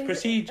anything, but it's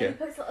procedure. And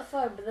he picks up the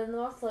phone, but then the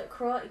master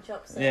karate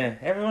chops him. Yeah,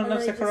 everyone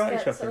loves a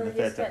karate chop in the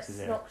third Doctor. Doctor's.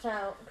 He knocked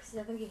out because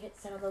I think he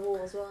hits him on the wall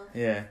as well.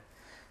 Yeah.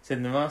 So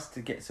then the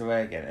master gets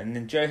away again, and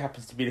then Joe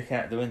happens to be looking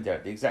out the window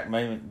at the exact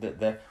moment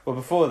that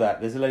before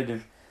that, there's a load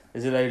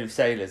of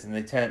sailors, and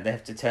they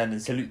have to turn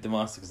and salute the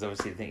master because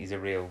obviously they think he's a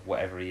real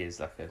whatever he is,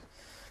 like a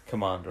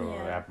commander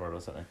or an admiral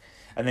or something.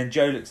 And then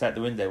Joe looks out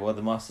the window while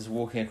the master's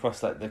walking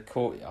across like the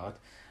courtyard,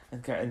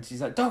 and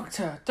she's like,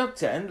 Doctor,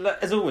 and like,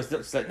 as always, the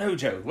Doctor's like, no,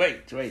 Joe,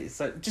 wait. It's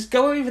like, just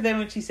go over there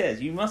when she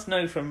says. You must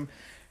know from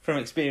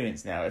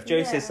experience now. If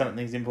Joe says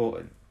something's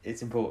important,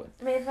 it's important.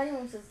 I mean, if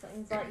anyone says something,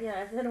 it's like,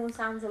 if anyone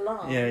sounds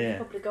alarmed, you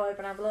probably go over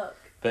and have a look.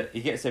 But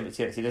he gets over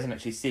to it, so he doesn't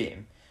actually see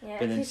him. Yeah,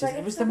 but then she says,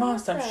 it was the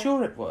master, I'm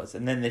sure it was.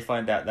 And then they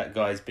find out that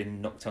guy's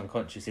been knocked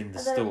unconscious in the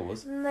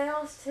stores. And they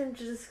asked him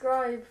to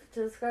describe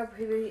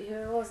who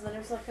it was, and then it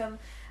was like,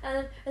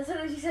 and as soon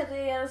as he said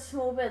he had a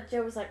small bed,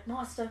 Joe was like,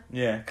 master.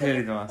 Yeah,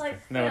 clearly the master.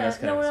 Like, no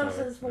one else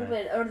has a small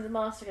bed, only the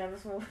master can have a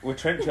small bed. Well,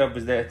 Trenchard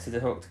was there to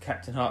talk to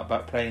Captain Hart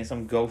about playing in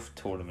some golf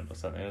tournament or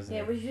something, wasn't he?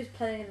 Yeah, but he was just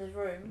playing in his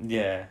room.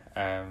 Yeah.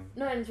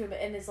 Not in his room, but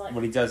in his, like...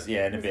 Well, he does,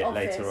 in a bit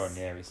office. later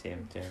on, we see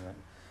him doing that.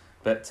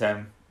 But,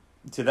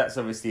 so that's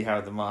obviously how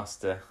the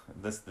master,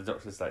 the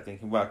Doctor's like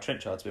thinking, well,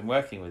 Trenchard's been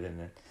working with him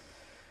then.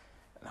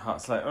 And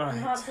Hart's like, alright.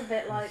 And Hart's a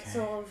bit like,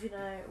 sort of,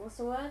 what's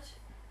the word?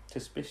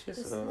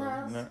 Suspicious?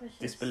 No, suspicious.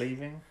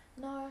 Disbelieving?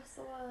 No, what's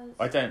the word?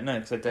 I don't know,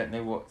 because I don't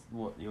know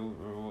what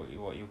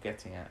you're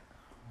getting at.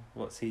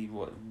 What's he?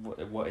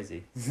 What is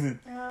he?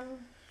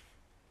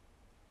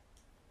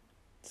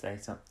 Say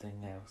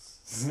something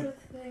else.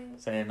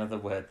 Say another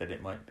word that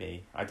it might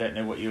be. I don't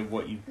know what sort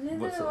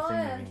of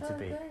thing you mean to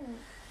be.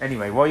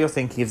 Anyway, while you're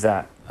thinking of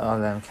that,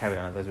 I'll carry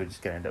on. Otherwise, we're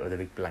just going to end up with a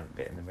big blank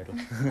bit in the middle.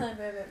 That'd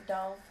be a bit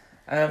dull.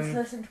 Let's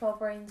listen to our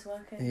brains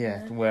working.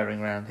 Yeah, whirring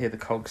around. Hear the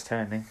cogs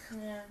turning.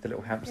 Yeah. The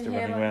little hamster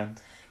running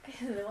around.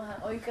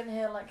 Or you can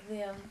hear like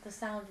the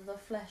sound of the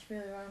flesh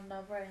moving around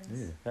our brains.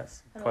 Ew,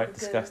 that's quite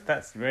disgusting.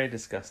 That's very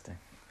disgusting.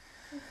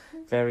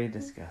 Very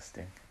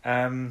disgusting.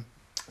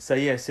 So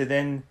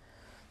then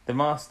the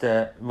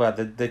master,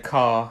 the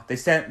car, they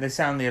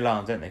sound the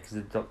alarm, don't they? Because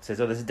the Doctor says,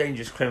 there's a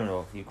dangerous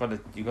criminal. You've got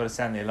to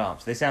sound the alarm.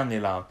 So they sound the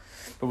alarm,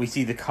 but we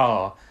see the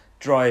car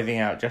driving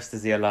out just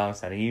as the alarm's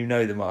sounding. You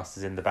know the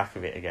master's in the back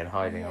of it again,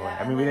 hiding away.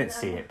 I mean, we don't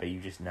see it, but you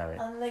just know it.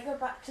 And they go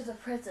back to the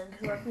prison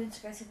because we're going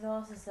to go see the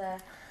master's there.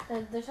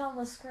 They're on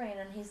the screen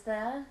and he's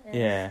there.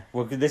 Yeah,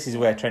 well, this is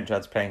where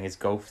Trenchard's playing his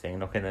golf thing,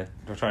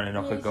 trying to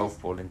knock a golf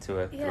ball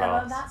into a glass. Yeah,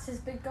 well, that's his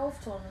big golf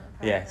tournament.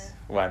 Apparently. Yes,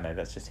 well, no,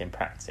 that's just him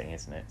practicing,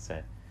 isn't it?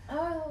 So.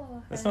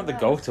 Oh, that's not the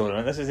golf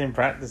tournament. That's just him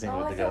practicing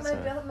with the golf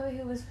tournament. I thought maybe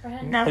he was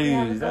pretending.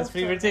 No, that's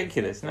be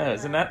ridiculous. No,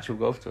 it's an actual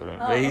golf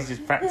tournament. But he's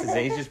just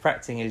practicing. He's just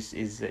practicing his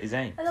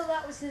aim. I thought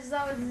that was an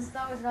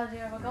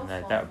idea of a golf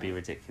tournament. No, that would be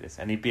ridiculous.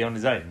 And he'd be on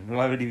his own.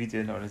 Why would he be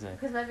doing it on his own?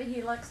 Because maybe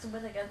he likes to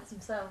win against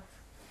himself.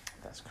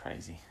 That's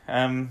crazy.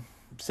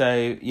 So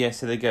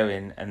they go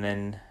in, and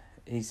then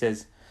he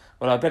says,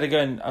 "Well, I'll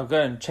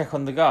go and check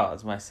on the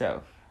guards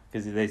myself."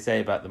 Because they say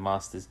about the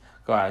master's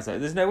guy, I was like,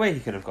 there's no way he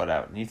could have got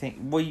out. And you think,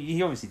 well,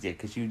 he obviously did,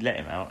 because you let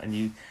him out and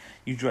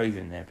you drove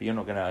him there, but you're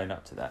not going to own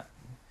up to that.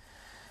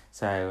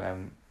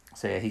 So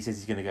he says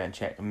he's going to go and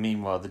check. And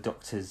meanwhile, the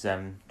Doctor's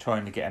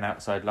trying to get an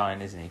outside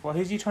line, isn't he? Well,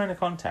 who's he trying to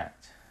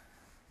contact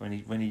when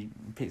he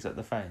picks up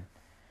the phone?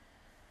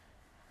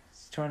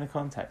 He's trying to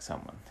contact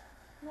someone.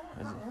 No,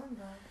 I can't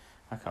remember.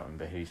 I can't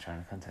remember who he's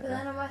trying to contact. But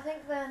then I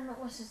think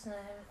what's his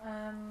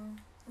name?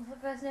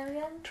 What's the guy's name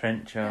again?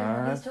 Trenchard.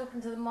 Yeah, he's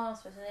talking to the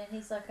master, and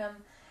he's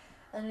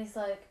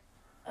like,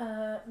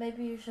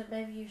 maybe the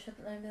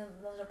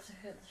Doctor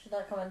should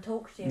like come and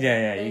talk to you.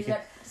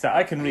 Yeah. So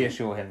I can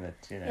reassure him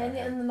that Yeah,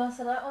 and the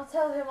master like, I'll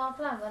tell him our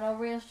plan, and I'll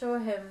reassure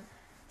him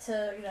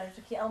to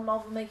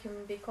I'll make him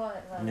be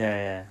quiet.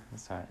 Yeah,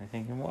 that's right. I'm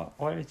thinking,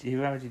 why would you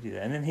do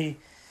that? And then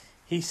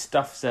he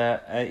stuffs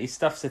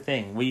a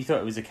thing. Well, you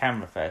thought it was a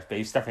camera first, but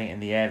he was stuffing it in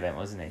the air vent,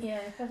 wasn't he? Yeah,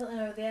 he pressed something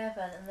over the air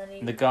vent, and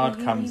then the guard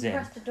comes in. He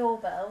pressed a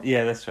doorbell.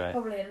 Yeah, that's right.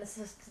 Probably an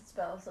assistance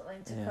bell or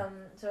something to come,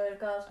 so the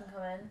guards can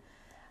come in.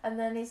 And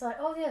then he's like,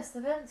 oh yes,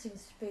 the vent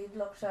seems to be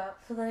locked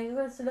up. So then he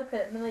goes to look at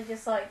it, and then they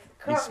just like...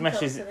 He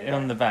smashes it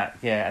on the back,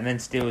 and then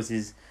steals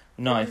his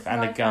knife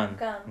and a gun.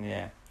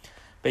 Yeah.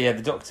 But yeah,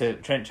 the Doctor,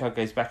 Trenchard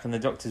goes back, and the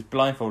Doctor's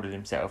blindfolded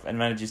himself and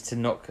manages to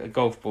knock a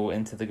golf ball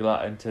into the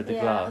glass.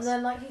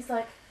 And then he's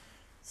like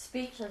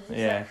speechless.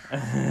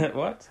 Like,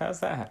 what? How's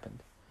that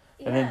happened?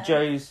 Yeah. And then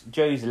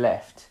Joe's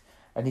left,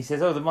 and he says,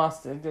 the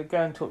master, go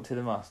and talk to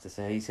the master.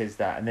 So he says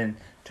that, and then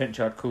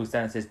Trenchard calls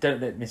down and says, don't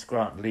let Miss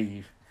Grant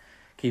leave.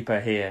 Keep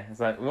her here. It's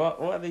like, what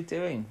are they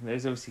doing?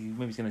 There's obviously,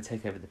 maybe he's going to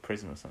take over the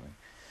prison or something.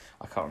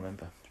 I can't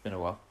remember. It's been a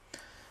while.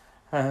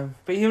 But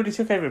he already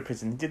took over a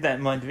prison. He did that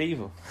in Mind of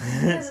Evil.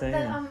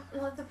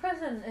 The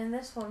prison in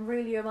this one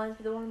really reminds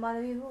me of the one in Mind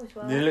of Evil as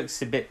well. It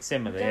looks a bit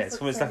similar.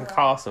 It's like a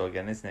castle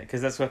again, isn't it?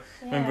 Because that's what.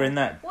 Yeah. Remember in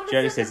that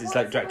Joe says it's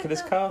like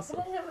Dracula's castle.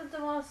 What is it with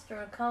the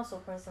master in castle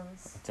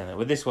prisons? I don't know.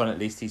 With this one, at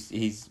least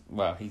he's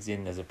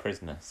in as a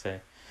prisoner. So,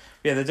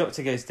 yeah, the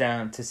doctor goes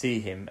down to see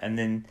him, and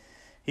then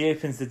he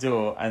opens the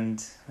door,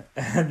 and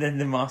then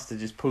the master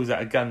just pulls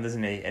out a gun,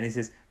 doesn't he? And he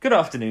says, "Good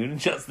afternoon,"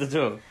 and shuts the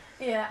door.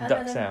 Yeah, and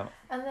ducks then, out.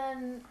 And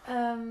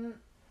then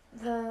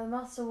the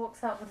master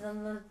walks out with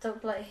them, and the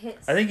dog like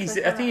hits. I think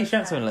he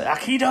shouts something like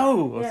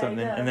 "Akido" or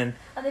something, and then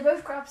they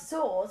both grab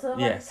swords.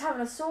 And yes.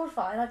 having a sword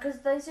fight, like because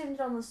they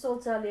zoomed on the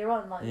swords earlier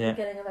on, like the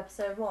beginning of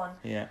episode 1.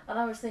 Yeah. And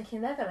I was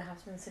thinking they're going to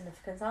have some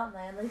significance, aren't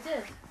they? And they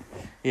did.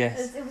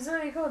 Yes. It was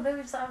really cool. They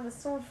were just having a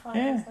sword fight.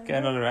 Yeah,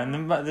 going all around.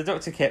 And the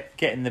doctor kept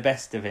getting the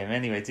best of him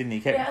anyway, didn't he?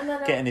 He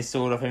kept getting his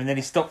sword off him, and then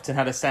he stopped and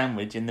had a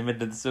sandwich in the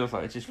middle of the sword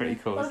fight, which is pretty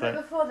cool. Well,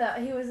 before that,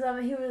 he was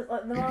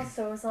like the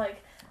master was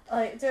like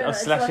doing it.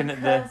 Slashing like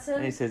at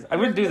the. He says, "I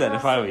wouldn't do that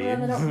if I were you."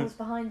 And the doctor was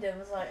behind him.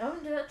 Was like, "I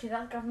wouldn't do that to you.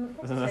 That's government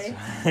property." That's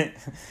right.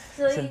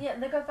 So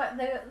they go back.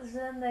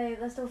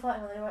 They're still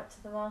fighting when they went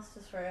to the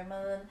master's room,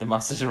 and then the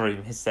master's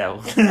room, his cell,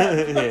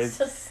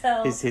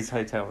 his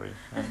hotel room.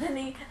 And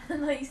then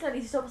like you said,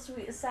 he stops to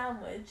eat a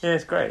sandwich. Yeah,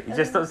 it's great. He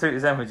just stops to eat a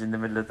sandwich in the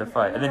middle of the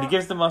fight, and then he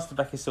gives the master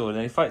back his sword, and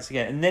then he fights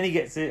again, and then he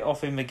gets it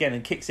off him again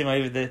and kicks him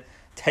over the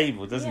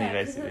table, doesn't he?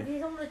 Basically,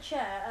 he's on the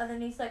chair, and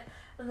then he's like.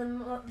 And then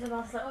the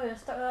master's like, "Oh, you're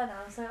stuck there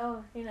now." It's like,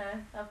 "Oh,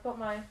 I've got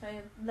my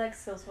leg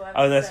skills working."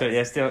 Oh, that's right.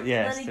 Yeah, still,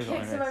 yeah. And then he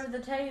kicks him over the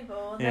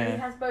table, and then he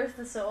has both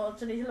the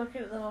swords, and he's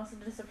looking at the master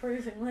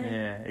disapprovingly.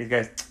 Yeah, he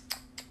goes.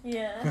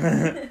 Yeah.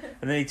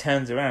 And then he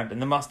turns around,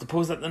 and the master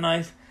pulls up the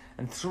knife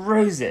and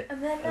throws it.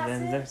 And then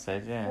that's it.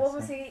 Episode, yeah. What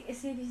was he?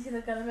 Is he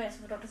gonna miss?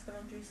 The doctor's gonna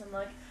do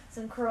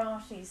some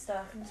karate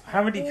stuff. And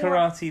how would he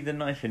karate the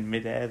knife in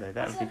mid-air though?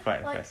 That would be quite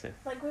impressive.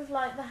 Like with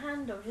the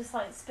handle, just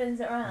spins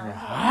it around.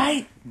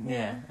 Right.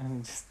 Yeah.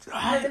 And just.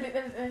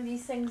 Maybe he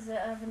sings it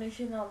of a new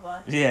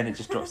lullaby. Yeah, and it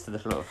just drops to the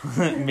floor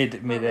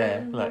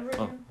mid-air,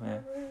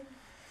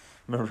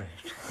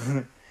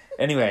 maroon.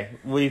 Anyway,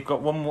 we've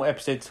got one more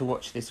episode to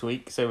watch this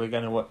week, so we're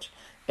going to watch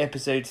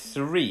episode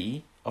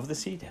 3 of The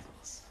Sea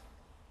Devils.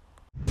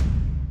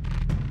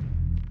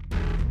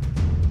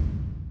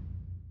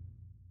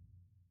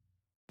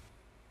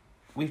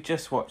 We've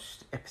just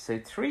watched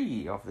episode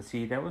 3 of The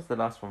Sea Devils, the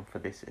last one for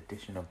this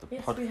edition of the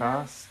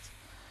podcast.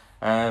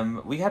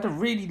 We had a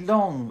really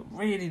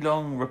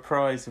long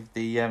reprise of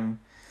the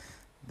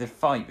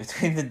fight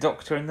between the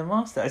Doctor and the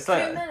Master. It's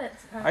like 2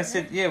 minutes. Apparently. I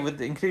said,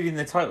 including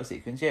the title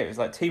sequence. Yeah, it was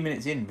like 2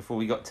 minutes in before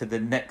we got to the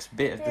next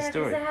bit of the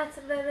story. Yeah,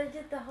 they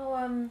did the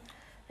whole.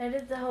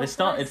 They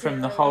started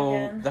from the whole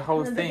in the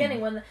thing.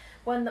 Beginning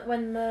when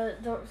the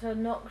Doctor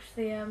knocked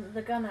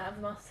the gun out of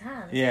the Master's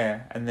hand.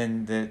 Yeah, and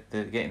then the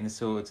getting the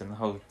swords and the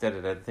whole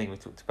thing we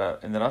talked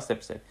about in the last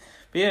episode.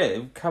 But yeah,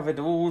 it covered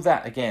all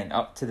that again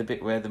up to the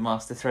bit where the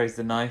Master throws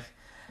the knife,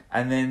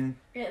 and then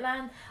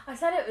I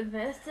said it would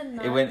miss, didn't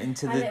I? It went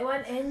into the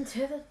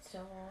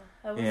door.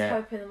 I was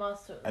hoping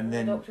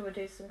the Doctor would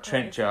do some.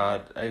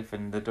 Trenchard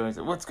opened the door and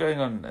said, "What's going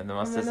on?" And the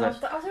Master's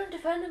like, "I was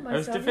defending myself. I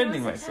was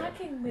defending myself.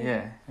 Attacking me."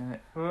 Yeah.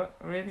 Like, what?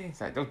 Really?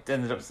 It's like,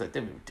 and the Doctor's like,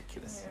 "Don't be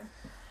ridiculous." Yeah.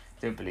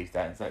 Don't believe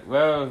that. It's like,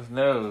 well,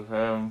 no,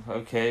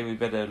 okay, we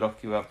better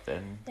lock you up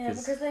then. Yeah,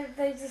 because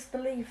they just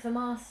believe the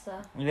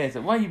Master. Yeah, it's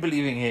like, why are you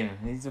believing him?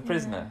 He's a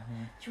prisoner.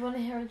 Yeah. Do you want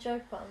to hear a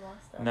joke about the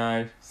Master?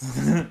 No.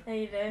 There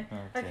you do.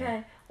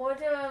 Okay,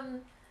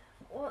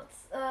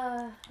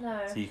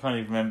 no. So you can't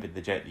even remember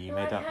the joke that you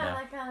made up now.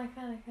 I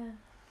can.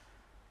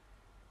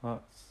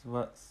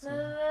 What's?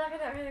 No, I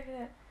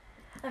can.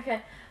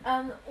 Okay.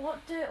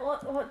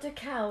 What do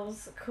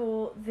cows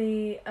call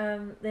the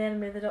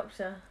enemy of the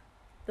Doctor?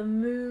 The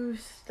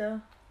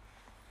Mooster.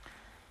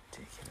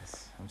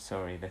 Ridiculous. I'm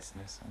sorry,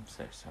 listeners. I'm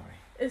so sorry.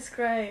 It's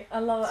great. I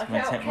love it.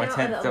 My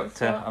 10th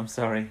Doctor. I'm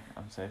sorry.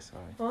 I'm so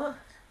sorry. What?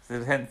 It's the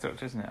 10th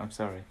Doctor, isn't it? I'm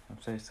sorry. I'm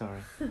so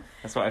sorry.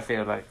 That's what I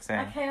feel like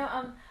saying.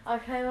 I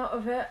came out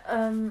of it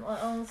on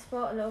the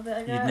spot a little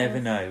bit ago. You'd never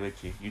know, would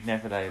you? You'd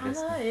never know, listeners.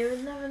 I know. You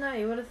would never know.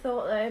 You would have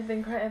thought they had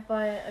been created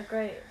by a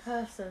great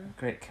person.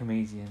 Great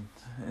comedian.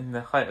 In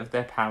the height of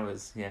their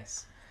powers,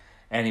 yes.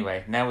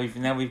 Anyway, now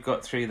we've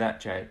got through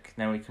that joke.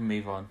 Now we can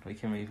move on. We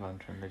can move on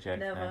from the joke.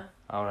 Never. Now.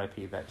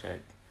 R.I.P. that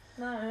joke.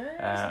 No,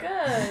 it's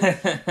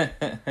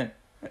good.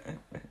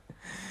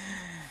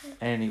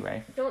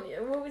 Anyway. What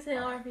are we saying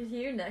R.I.P. to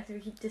you next if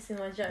we keep dissing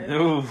my joke?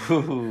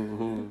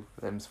 Ooh,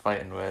 them's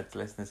fighting words,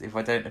 listeners. If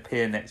I don't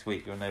appear next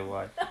week, you'll know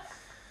why.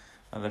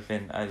 I'll have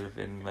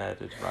been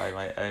murdered by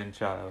my own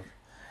child.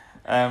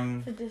 For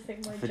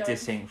dissing my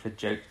joke. For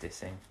joke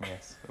dissing,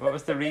 yes. What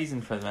was the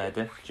reason for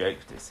murder? Joke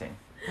dissing.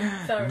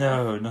 Sorry.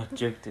 No, not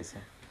joke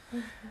dissing.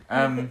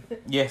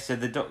 So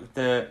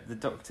the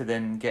doctor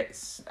then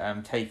gets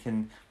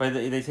taken. Well,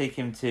 they take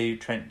him to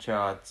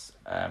Trenchard's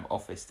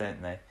office,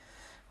 don't they?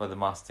 Well, the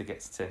Master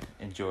gets to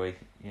enjoy,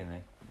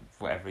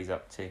 whatever he's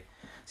up to.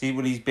 See,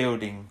 he's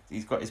building.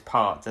 He's got his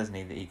part, doesn't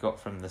he? That he got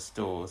from the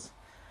stores.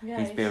 Yeah,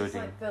 he's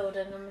building. Just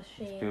building a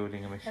machine. He's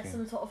building a machine. There's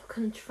some sort of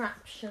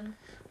contraption.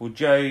 Well,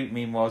 Jo,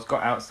 meanwhile, has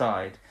got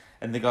outside.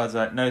 And the guy's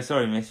like, "No,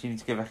 sorry, miss, you need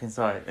to go back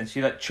inside." And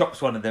she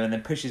chops one of them and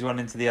then pushes one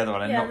into the other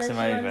one and knocks him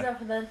over.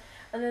 Up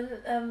And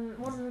then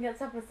one of them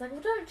gets up and it's like,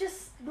 well, don't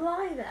just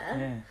lie there.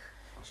 Yeah.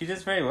 She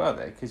does very well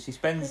though, because she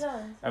spends.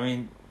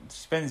 She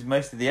spends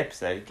most of the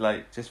episode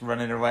like just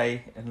running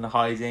away and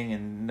hiding,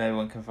 and no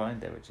one can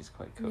find her, which is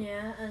quite cool.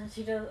 Yeah, and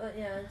she does.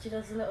 She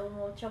does a little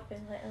more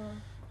chopping later on.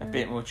 A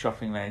bit more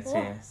chopping later.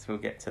 What? Yes, we'll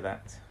get to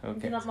that. We'll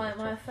You get can have to my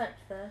the effect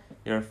there.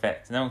 Your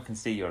effect. No one can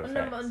see your No,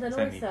 effect. but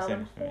then It's also only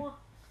I'm for me.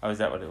 Oh, is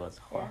that what it was?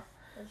 Yeah,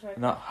 that's right.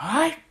 Not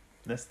hi.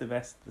 That's the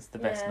best. That's the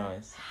best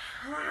noise.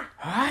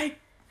 Hi.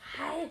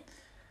 Hi.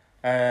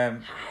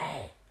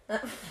 Hi.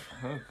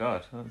 Oh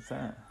God, what's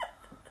that?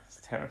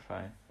 It's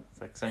terrifying. It's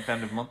like some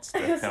kind of monster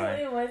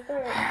coming. In my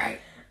throat.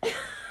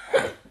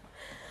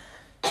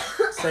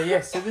 So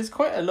there's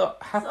quite a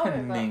lot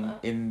happening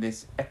in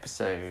this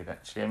episode.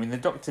 Actually, I mean, the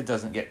Doctor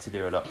doesn't get to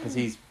do a lot because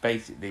he's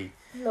basically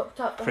locked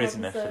up the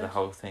prisoner for the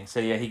whole thing. So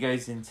yeah, he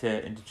goes into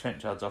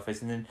Trenchard's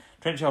office, and then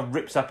Trenchard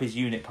rips up his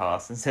unit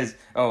pass and says,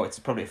 "Oh, it's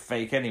probably a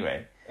fake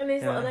anyway." And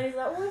he's like,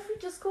 "Well, if we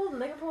just called them,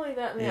 they could probably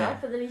let me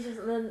up." And then he's just,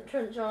 and then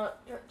Trenchard,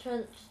 she's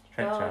like,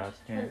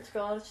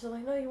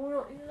 "No, you're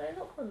not. You're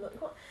not calling them.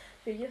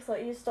 He just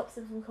stops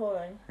him from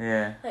calling.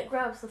 Yeah. Like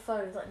grabs the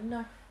phone. He's like,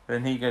 "No."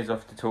 Then he goes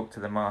off to talk to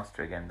the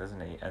master again, doesn't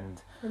he? And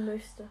the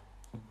master.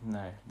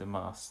 No, the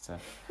master.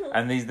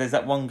 And there's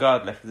that one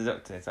guard left with the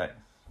Doctor. It's like,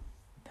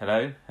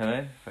 hello,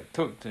 like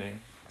talk to me.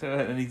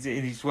 And he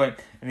just won't.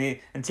 And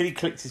until he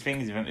clicks his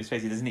fingers in front of his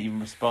face, he doesn't even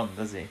respond,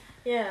 does he?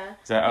 Yeah.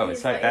 So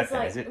it's like that,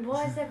 then, is it?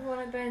 Why is everyone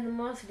obeying the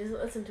master? He doesn't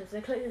listen to him. So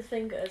they click his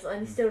fingers,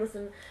 and he still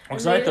doesn't.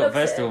 So I thought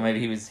first of all maybe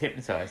he was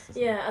hypnotised.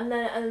 Yeah, and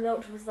then the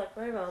Doctor was like,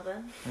 very well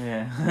then.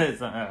 Yeah, it's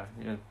like, oh,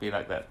 you'll be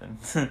like that then.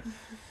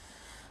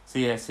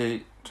 So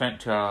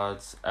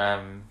Trenchard's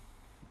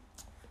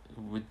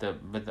with the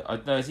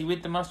no, is he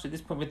with the master at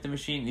this point with the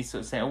machine? He's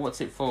sort of saying, "Oh,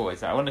 what's it for?"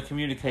 He's like, I want to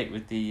communicate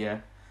with the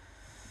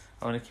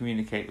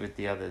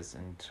others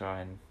and try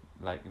and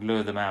like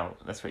lure them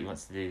out. That's what he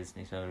wants to do. He's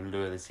trying to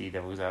lure the sea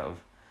devils out of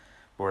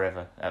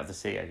wherever, out of the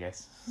sea, I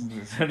guess.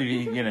 It's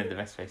only the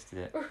best place to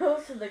do it. Where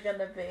else are they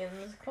gonna be in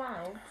the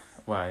clouds?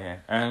 Well,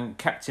 yeah.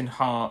 Captain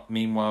Hart.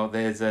 Meanwhile,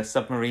 there's a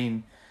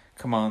submarine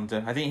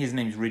commander. I think his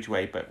name's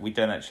Ridgway, but we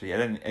don't actually.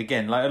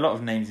 Again, like a lot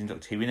of names in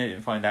Doctor Who, we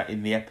didn't find out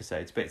in the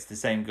episodes, but it's the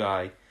same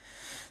guy,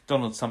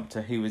 Donald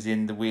Sumpter, who was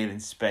in The Wheel in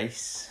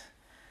Space,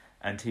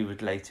 and who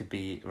would later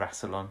be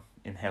Rassilon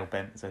in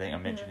Hellbent, as I think I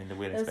mentioned in The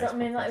Wheel in Space.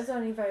 It was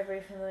only very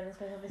brief in The Wheel in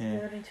Space. Obviously, there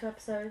were only 2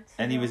 episodes.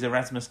 And he was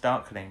Erasmus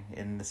Darkling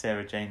in the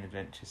Sarah Jane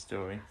Adventure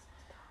story.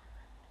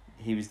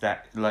 He was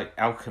that like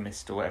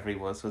alchemist or whatever he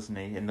was, wasn't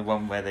he? In the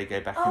one where they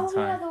go back in time. Oh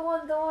yeah, the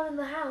one in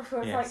the house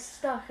where it's like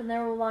stuck and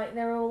they're all like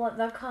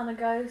they're kind of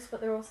ghosts, but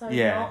they're also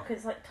not because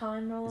it's like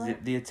time and all that. Is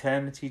it the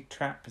Eternity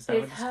Trap? Is that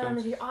what it's called?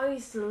 Eternity. I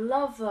used to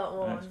love that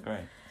one. That's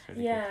great.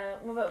 Really good.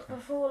 Well, but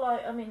before, I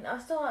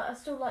still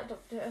like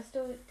Doctor. I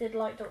still did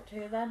like Doctor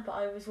Who then, but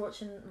I was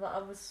watching. I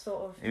was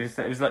sort of.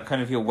 It was like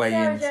kind of your way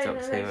into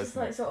Doctor Who, wasn't it?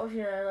 Like sort of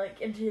like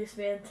introduced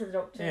me into the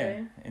Doctor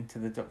Who. Into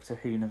the Doctor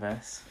Who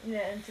universe.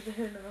 Yeah, into the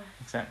Who universe.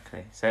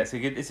 Exactly. So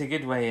it's a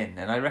good way in,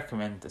 and I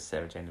recommend the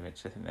Sarah Jane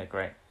Adventure. I think they're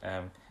great.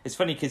 It's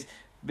funny because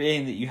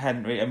being that you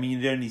hadn't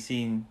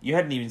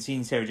even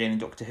seen Sarah Jane and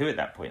Doctor Who at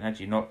that point, had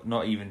you?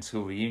 Not even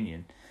School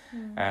Reunion.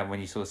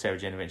 When you saw Sarah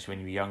Jane Adventure when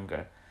you were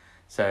younger.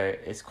 So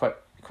it's quite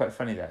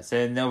funny that. So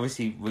and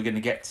obviously we're going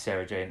to get to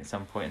Sarah Jane at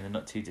some point in the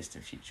not too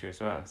distant future as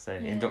well. So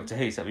in Doctor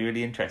Who, so it'll be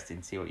really interesting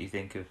to see what you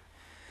think of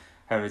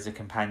her as a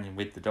companion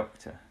with the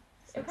Doctor.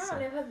 So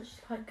apparently I've heard that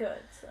she's quite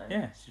good. So.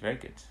 Yeah, she's very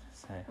good.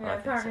 So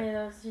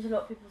apparently she's a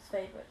lot of people's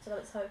favourite. So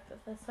let's hope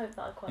that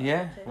I quite.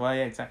 Yeah, well,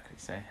 yeah, exactly.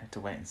 So have to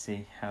wait and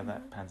see how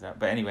that pans out.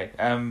 But anyway,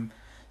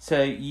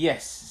 so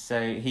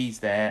he's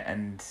there,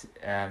 and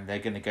they're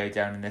going to go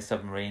down in their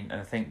submarine, and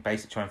I think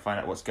basically try and find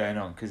out what's going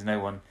on because no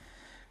one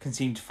can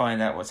seem to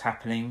find out what's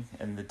happening,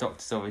 and the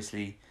Doctor's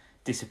obviously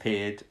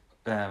disappeared.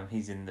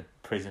 He's in the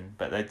prison,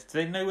 but do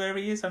they know where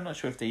he is? I'm not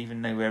sure if they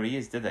even know where he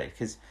is, do they?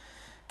 Because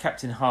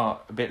Captain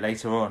Hart, a bit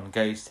later on,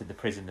 goes to the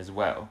prison as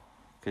well.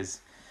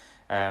 Because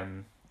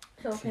talking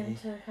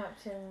to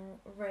Captain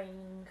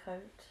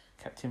Raincoat.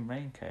 Captain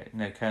Raincoat?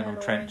 No,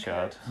 Colonel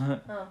Trenchard.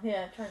 Oh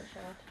yeah,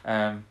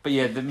 Trenchard. But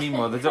yeah,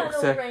 meanwhile the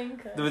Doctor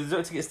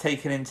gets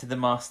taken into the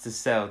Master's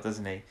cell,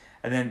 doesn't he?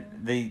 And then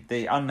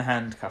they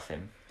unhandcuff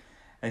him.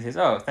 And he says,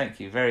 "Oh, thank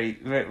you, very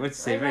kind of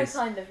you." Very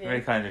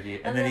kind of you.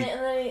 And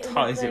then he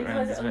ties it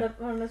around his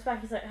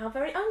back. He's like, "How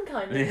very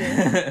unkind of you."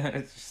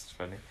 It's just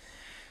funny.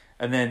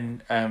 And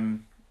then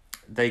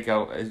they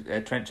go.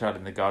 Trenchard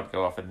and the guard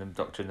go off, and the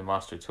Doctor and the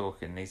Master are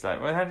talking. And he's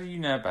like, "Well, how do you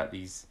know about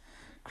these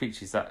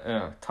creatures?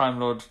 That Time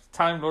Lord.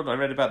 I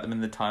read about them in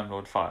the Time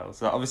Lord files.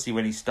 So obviously,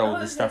 when he stole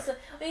the stuff."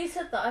 You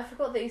said that. I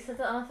forgot that you said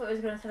that. And I thought he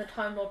was going to say the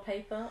Time Lord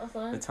paper or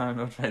something. The Time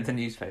Lord, the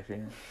newspaper.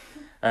 Yeah.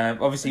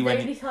 Obviously,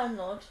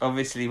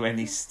 when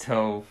he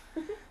stole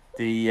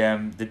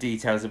the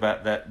details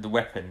about the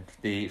weapon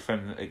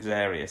from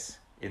Xarius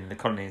in the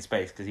colony in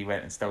space, because he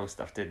went and stole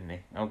stuff, didn't he?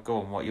 Oh, go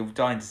on! What, you're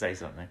dying to say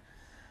something?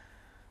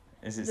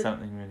 Is it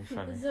something really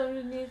funny? Some of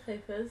the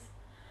newspapers,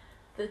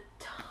 the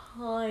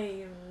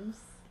Time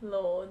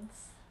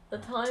Lords,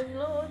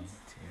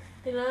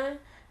 you know.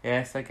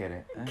 Yes, I get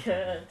it. Okay.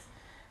 Good.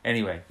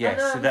 Anyway, yes, I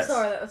know, so I'm that's...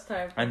 sorry, that was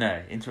terrible. I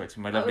know,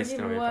 interrupting my That lovely was even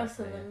story worse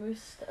about than it. the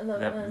moose. I The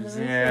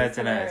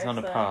don't know, it's on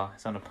a par.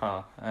 It's on a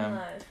par.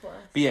 No, it's worse.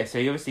 But yeah, so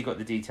he obviously got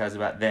the details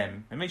about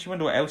them. It makes you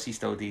wonder what else he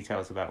stole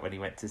details about when he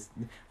went to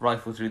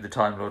rifle through the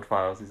Time Lord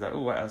files. He's like,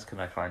 oh, what else can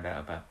I find out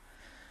about?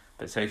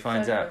 But so he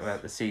finds out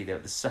about the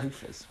the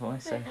sofas. Why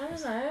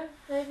sofas? I don't know.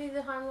 Maybe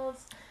the Time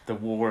Lords. The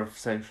war of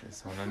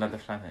sofas on another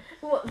planet.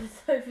 What, the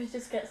sofas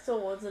just get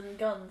swords and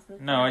guns?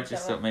 And No, I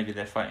just thought maybe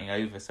they're fighting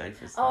over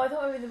sofas. Oh, I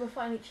thought maybe they were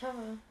fighting each other.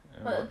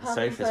 Like the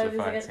sofas were fighting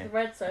against the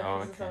red sofas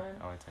or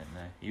something. Oh, I don't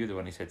know. You were the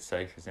one who said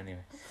sofas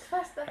anyway.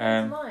 First that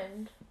comes to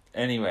mind.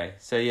 Anyway,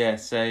 so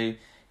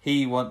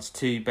he wants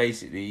to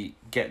basically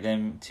get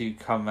them to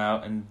come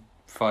out and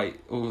fight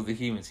all the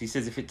humans. He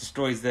says if it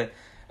destroys the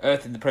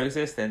Earth in the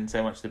process, then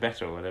so much the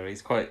better, or whatever.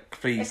 He's quite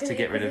pleased to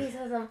get rid of. He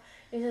says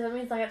that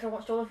means I get to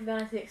watch all of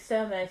humanity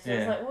exterminated. Yeah.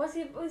 It's like, was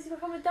he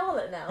become a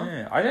Dalek now?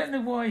 Yeah, I don't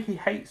know why he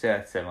hates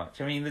Earth so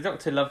much. I mean, the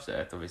Doctor loves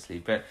Earth, obviously,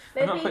 but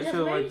I'm not quite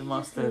sure why the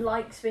Master... He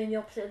likes being the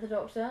opposite of the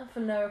Doctor for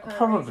no apparent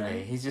Probably.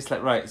 reason. He's just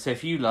like, right, so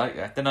if you like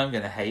Earth, then I'm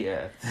going to hate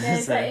Earth. Yeah,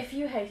 so, but if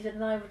you hated it,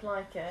 then I would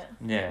like it.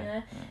 Yeah. You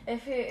know?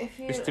 If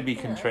you just to be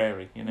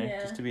contrary,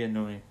 just to be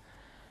annoying.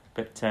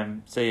 But,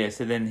 so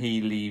then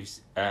he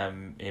leaves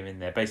him in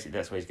there. Basically,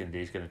 that's what he's going to do.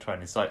 He's going to try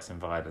and incite some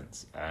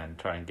violence and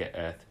try and get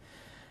Earth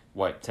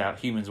wiped out,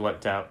 humans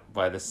wiped out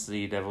by the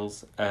Sea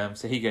Devils.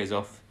 So he goes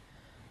off,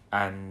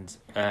 and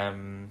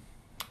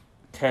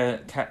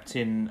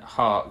Captain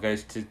Hart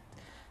goes to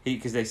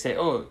because they say,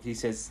 he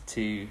says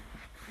to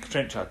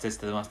Trenchard says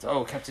to the Master,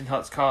 Captain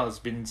Hart's car's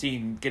been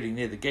seen getting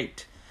near the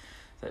gate.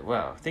 It's like,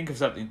 well, think of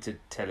something to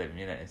tell him,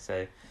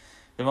 So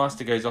the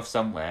Master goes off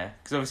somewhere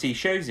because obviously he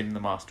shows him the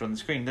Master on the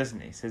screen, doesn't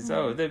he? He says,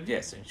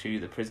 yes, I can show you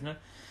the prisoner.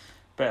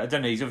 But I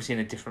don't know, he's obviously in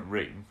a different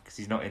room because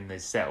he's not in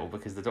his cell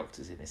because the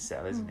Doctor's in his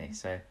cell, isn't he?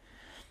 So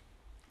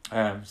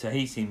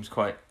he seems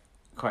quite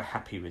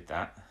happy with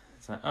that.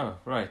 It's like, oh,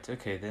 right,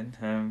 okay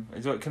then.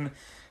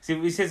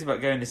 He says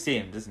about going to see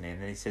him, doesn't he?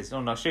 And then he says,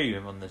 no, I'll show you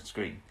him on the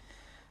screen.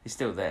 He's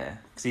still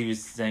there because he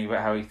was saying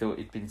about how he thought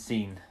he'd been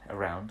seen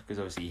around because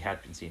obviously he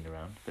had been seen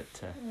around. But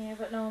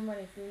but no one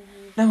really believed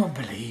it. No one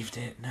believed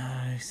it,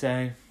 no.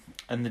 So,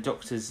 and the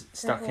Doctor's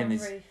stuck in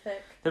his... Really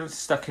thick. The Doctor's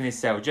stuck in his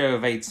cell. Joe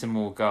evades some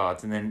more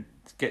guards and then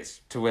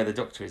gets to where the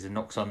Doctor is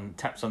and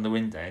taps on the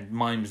window and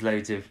mimes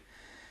loads of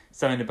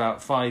something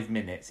about 5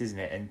 minutes, isn't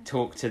it? And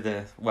talk to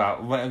the...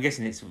 Well, I'm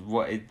guessing it's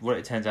what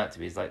it turns out to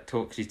be is like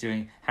talk. She's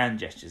doing hand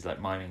gestures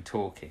like miming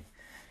talking.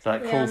 So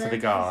like call for the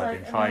guard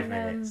in 5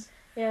 minutes.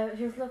 She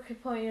was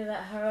pointing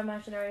at her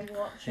imaginary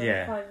watch for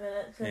 5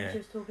 minutes, and she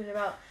was talking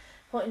about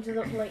pointing to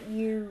look like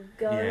you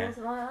go or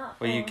something like that.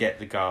 Well, you get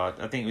the guard.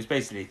 I think it was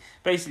basically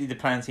the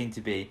plan seemed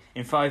to be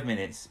in 5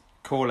 minutes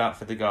call out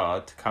for the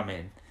guard to come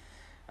in,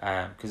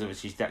 because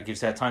obviously that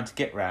gives her time to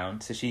get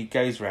round. So she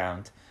goes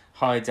round,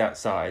 hides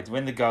outside.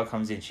 When the guard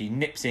comes in, she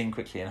nips in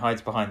quickly and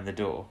hides behind the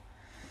door.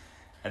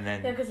 And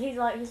then because he's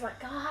like,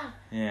 God,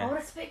 I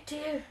want to speak to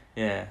you.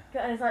 Yeah.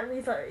 And he's like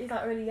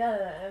really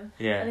yelling at him.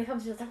 Yeah. And he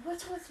comes in and he's like,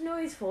 what's the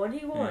noise for? What do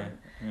you want?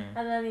 Yeah.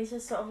 And then he's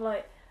just sort of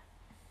like.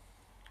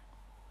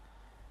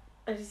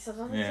 I don't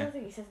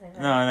think he says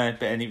anything. No,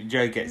 but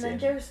Joe gets in. And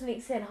then Joe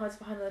sneaks in, hides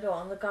behind the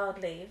door, and the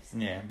guard leaves.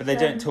 Yeah, but they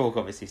don't talk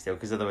obviously still,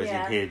 because otherwise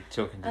you'd hear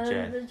talking to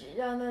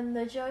Joe. And then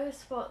the Joe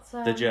spots.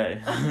 Joe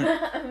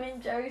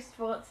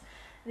spots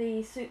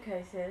the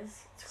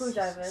suitcases,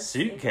 screwdrivers.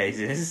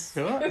 Suitcases?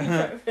 What?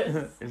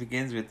 It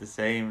begins with the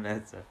same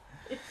letter.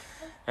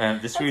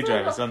 The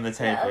screwdriver's on the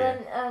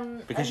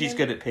table. Because she's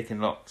good at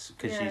picking locks,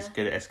 because she's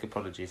good at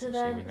escapology,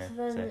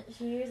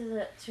 she uses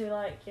it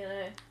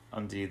to,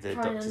 undo the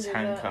Doctor's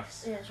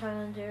handcuffs. Try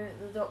and undo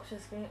the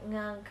Doctor's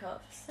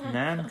handcuffs.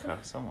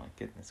 Handcuffs? Oh my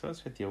goodness,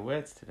 what's with your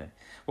words today?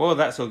 Well,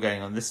 that's all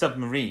going on. The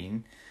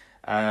submarine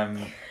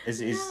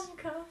is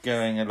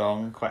going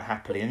along quite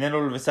happily, and then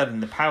all of a sudden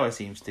the power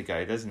seems to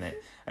go, doesn't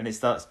it? And it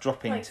starts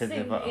dropping to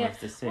the bottom of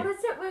the sea. What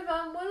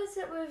is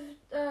it with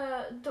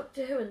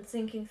Doctor Who and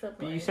sinking submarines?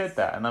 But you said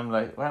that, and I'm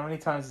like, well, how many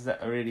times has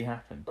that really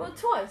happened? Well,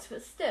 twice,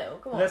 but still,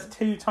 come on. That's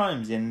 2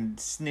 times in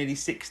nearly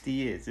 60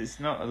 years. It's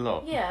not a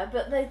lot. Yeah,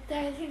 but they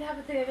seem to have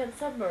a thing against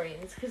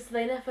submarines because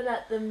they never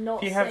let them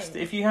not sink.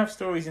 If you have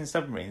stories in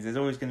submarines, there's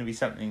always going to be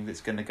something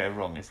that's going to go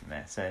wrong, isn't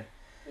there? So.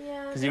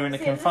 Yeah. Because you're in a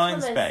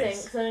confined space. It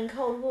sinks, and in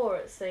Cold War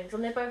it sinks,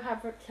 and they both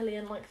have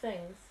reptilian-like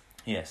things.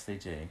 Yes, they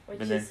do.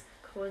 Which is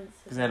coincidence.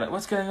 Because they're like,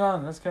 what's going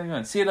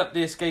on? Seal up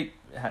the escape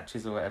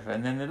hatches or whatever.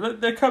 And then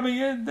they're coming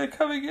in,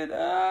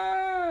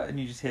 ah! And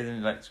you just hear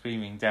them like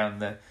screaming down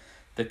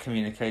the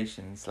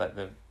communications, like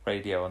the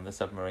radio on the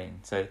submarine.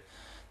 So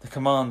the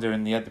commander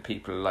and the other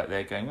people are like,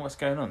 they're going, what's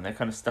going on? They're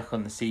kind of stuck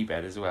on the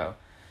seabed as well.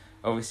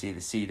 Obviously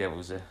the Sea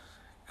Devils are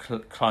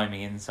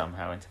climbing in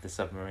somehow into the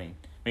submarine.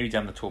 Maybe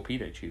down the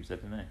torpedo tubes, I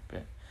don't know.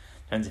 But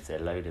depends if they're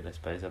loaded, I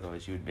suppose.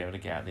 Otherwise you wouldn't be able to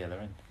get out the other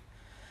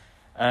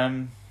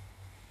end.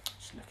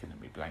 Just looking at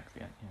me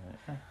blankly.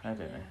 I don't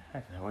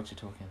know what you're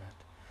talking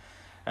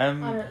I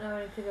don't know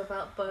anything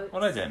about boats.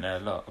 Well, I don't know a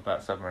lot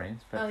about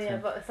submarines.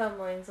 But, but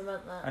submarines, I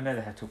meant that. I know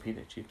they have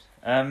torpedo tubes.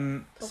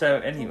 So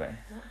anyway,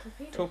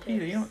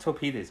 torpedo. You know what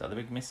torpedoes are? The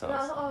big missiles. No,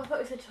 I thought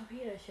you said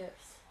torpedo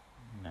ships.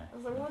 No. I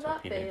was like, what would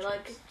that be? Chips.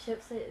 Like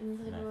chips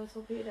inside of a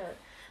torpedo,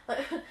 like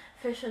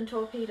fish and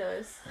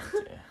torpedoes.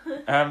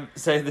 Oh,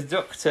 so the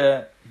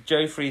doctor,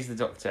 Joe frees the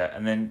doctor,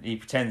 and then he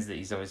pretends that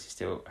he's obviously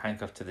still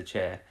handcuffed to the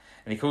chair,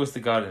 and he calls the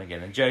guard in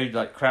again, and Joe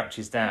like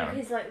crouches down.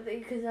 He's like,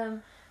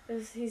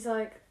 because he's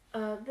like,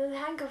 the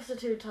handcuffs are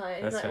too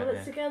tight. He's That's like, right,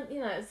 it's against,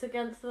 it's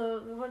against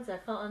the policy. I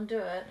can't undo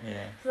it.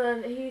 Yeah. So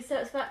then he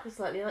steps backwards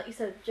slightly, like you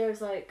said.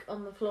 Joe's like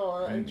on the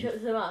floor and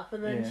trips him up,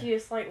 and then she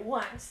just like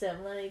whacks him,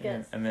 and then he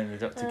gets. And then the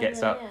doctor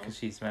gets up because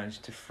she's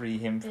managed to free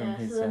him from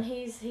his. So then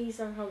he's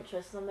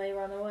unconscious, and they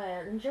run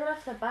away, and Joe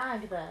left her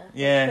bag there.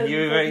 Yeah,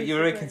 you were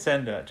very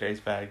concerned about Joe's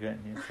bag,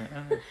 weren't you?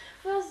 So,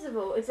 First of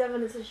all, it's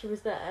evidence that she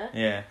was there.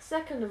 Yeah.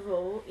 Second of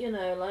all,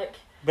 like.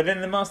 But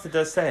then the master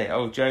does say,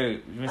 "Oh, Joe,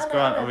 Miss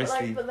Grant,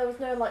 obviously." But there was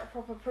no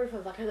proper proof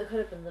of it could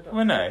have been the doctor.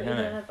 Well,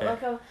 no.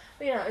 But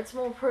it's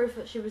more proof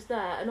that she was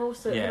there, and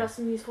also it could have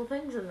some useful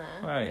things in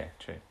there. Well, yeah,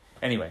 true.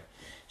 Anyway,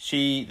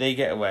 they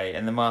get away,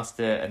 and the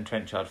master and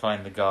Trenchard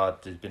find the guard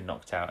who's been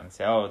knocked out, and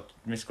say, "Oh,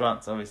 Miss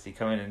Grant's obviously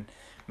come in and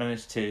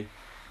managed to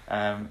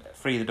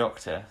free the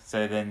doctor."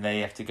 So then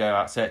they have to go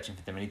out searching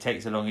for them, and he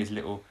takes along his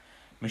little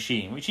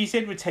machine, which he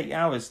said would take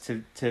hours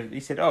to. He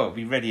said, "Oh, it'll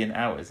be ready in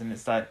hours," and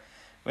it's like.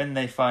 When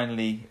they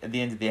finally, at the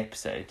end of the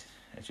episode,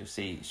 as you'll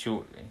see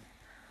shortly...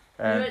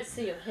 you won't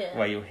see, you'll hear.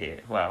 Well, you'll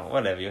hear. Well,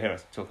 whatever, you'll hear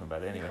us talking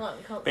about it anyway.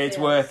 You can't but it's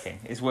working.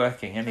 It's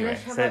working anyway.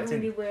 Unless you have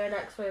really weird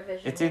X-ray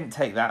vision. It didn't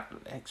take that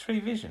X-ray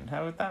vision.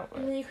 How would that work?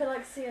 And then you could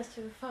see us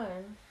through the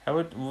phone. That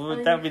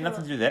would be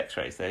nothing to do with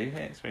X-rays, though.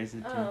 X-rays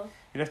are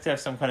you'd have to have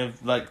some kind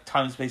of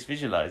time-space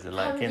visualizer,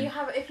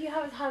 if you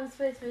have a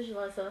time-space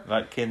visualizer,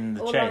 like in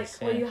The Chase,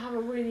 or you have a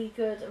really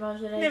good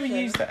imagination. Never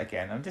used that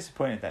again. I'm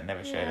disappointed that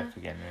never showed up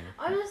again.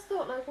 Really. I just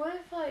thought, what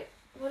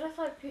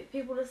if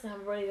people listening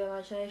have a really good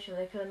imagination?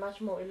 They can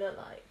imagine what we look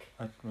like,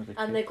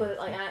 and they got it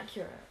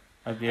accurate.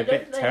 I'd be a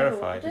bit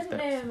terrified. I don't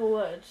think they ever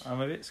would. I'm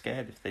a bit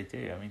scared if they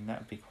do. I mean, that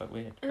would be quite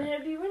weird. I mean,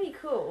 it'd be really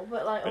cool,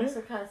 but also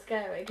kind of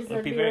scary because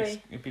it'd be very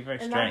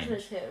strange.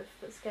 Imaginative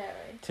but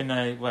scary. To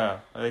know,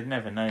 well, they'd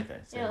never know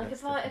though. So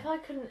if I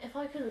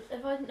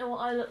didn't know what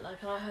I looked like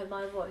and I heard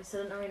my voice, I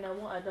didn't really know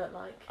what I'd look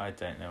like. I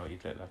don't know what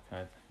you'd look like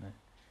either. No.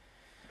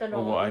 Don't know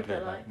or what I'd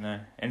look like. No.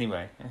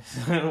 Anyway,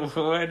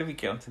 where do we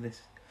get onto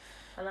this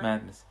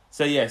madness?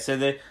 So so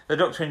the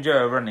doctor and Joe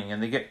are running,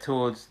 and they get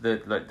towards the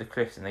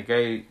cliffs, and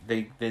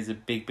there's a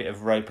big bit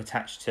of rope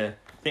attached to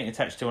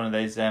one of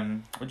those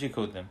what do you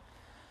call them?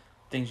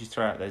 Things you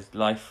throw out, those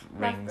life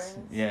rings.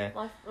 Yeah.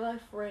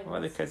 Life rings.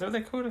 What are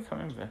they called? I can't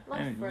remember.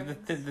 Rings.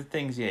 The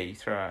things you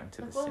throw out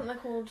into the sea. Wasn't they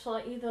called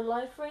either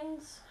life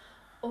rings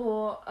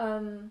or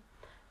the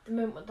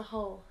mint with the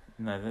hole?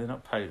 No, they're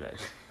not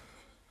polos.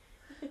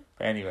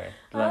 But anyway.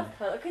 I love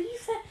polo. Could you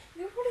say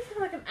you probably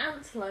feel like an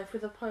ant's life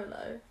with a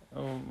polo?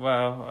 Oh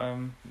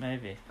well,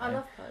 maybe. I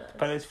love polos.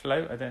 Polos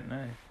float? I don't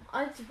know.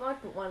 I'd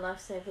put my life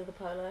saved with a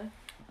polo.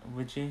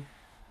 Would you?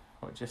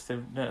 What?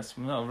 It's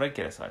not a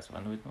regular size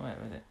one, would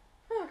it?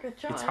 Oh, good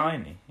try.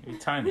 It'd be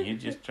tiny. You'd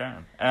just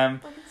drown. I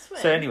can swim.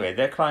 So anyway,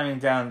 they're climbing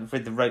down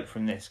with the rope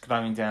from this,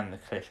 climbing down the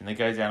cliff, and they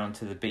go down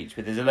onto the beach.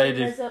 But there's a load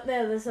of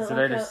sailors. There's a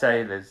load of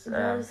sailors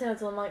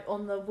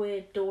on the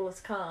weird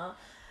doorless car.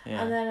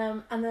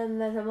 Yeah. And then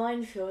there's a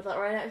minefield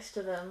right next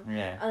to them.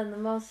 Yeah. And then the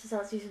master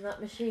starts using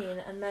that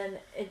machine, and then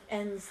it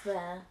ends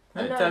there.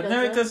 No,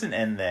 it doesn't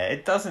end there.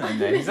 It doesn't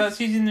end there. He starts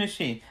using the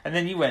machine, and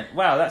then you went,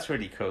 "Wow, that's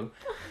really cool,"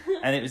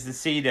 and it was the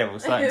sea devil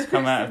starting to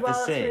come out of the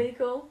sea. That's really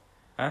cool.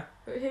 Huh?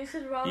 Who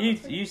said wow?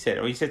 You said,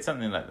 or you said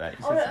something like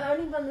that.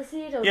 Only when the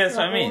sea devil. Yeah, that's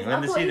what I mean.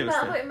 When the sea devil.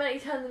 I thought you meant you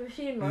turned the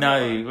machine on.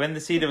 No, when the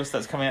sea devil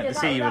starts coming out of the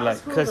sea, you were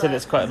like, because I said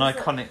it's quite an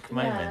iconic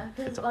moment.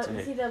 Yeah, because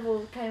the sea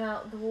devil came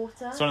out of the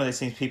water. It's one of those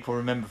things people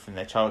remember from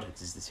their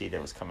childhoods is the sea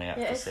devil's coming out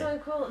of the sea. Yeah,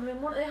 it's so cool. I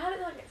mean, they had it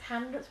its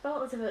hand on its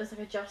belt as if it was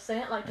adjusting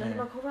it, does it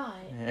look alright?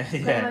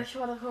 Yeah. Make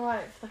sure I look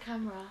alright for the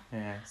camera.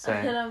 Yeah, so.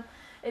 And then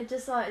it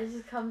just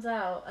comes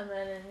out, and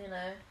then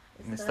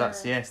and it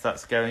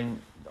starts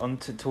going on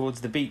towards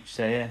the beach.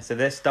 So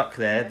they're stuck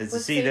there. There's a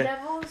sea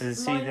devil. There's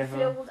a sea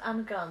devil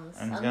and guns.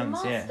 And the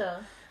guns,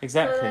 master.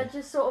 Exactly. So they're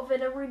just sort of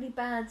in a really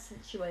bad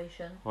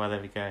situation. Well,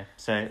 there we go.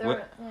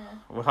 So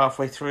we're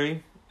halfway through.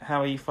 How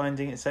are you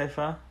finding it so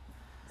far?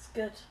 It's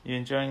good. You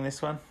enjoying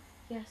this one?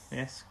 Yes.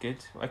 Yes,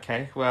 good.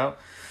 Okay, well,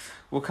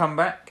 we'll come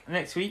back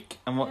next week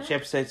and watch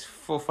episodes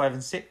 4, 5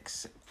 and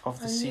 6 of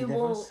the Sea Devils. You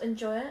will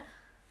enjoy it.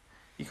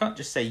 You can't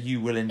just say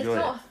you will enjoy it.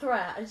 It's not a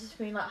threat, I just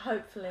mean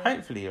hopefully.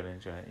 Hopefully you'll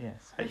enjoy it,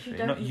 yes.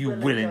 Hopefully. Not you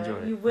will enjoy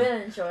it. You will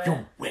enjoy it.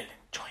 You will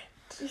enjoy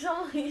it. You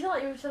sound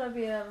like you were trying to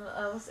be,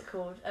 what's it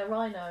called? A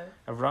rhino.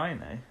 A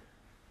rhino?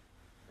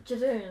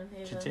 Jadoon,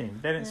 even.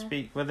 Jadoon. They don't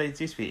speak, well they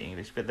do speak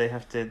English, but they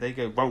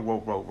go roll,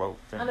 roll, roll, roll.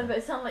 I know, but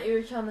it sounded like you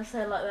were trying to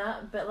say it like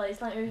that, but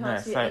it's like you were trying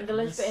to speak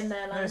English, but in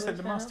their language. No, it's like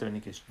the master and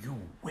he goes, you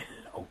will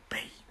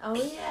obey. Oh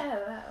yeah,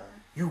 wow.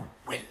 You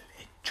will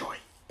enjoy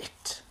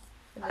it.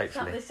 No,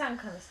 hopefully. They sound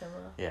kind of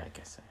similar. Yeah, I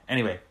guess so.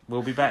 Anyway,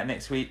 we'll be back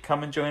next week.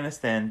 Come and join us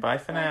then. Bye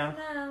for now. Bye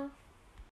for now.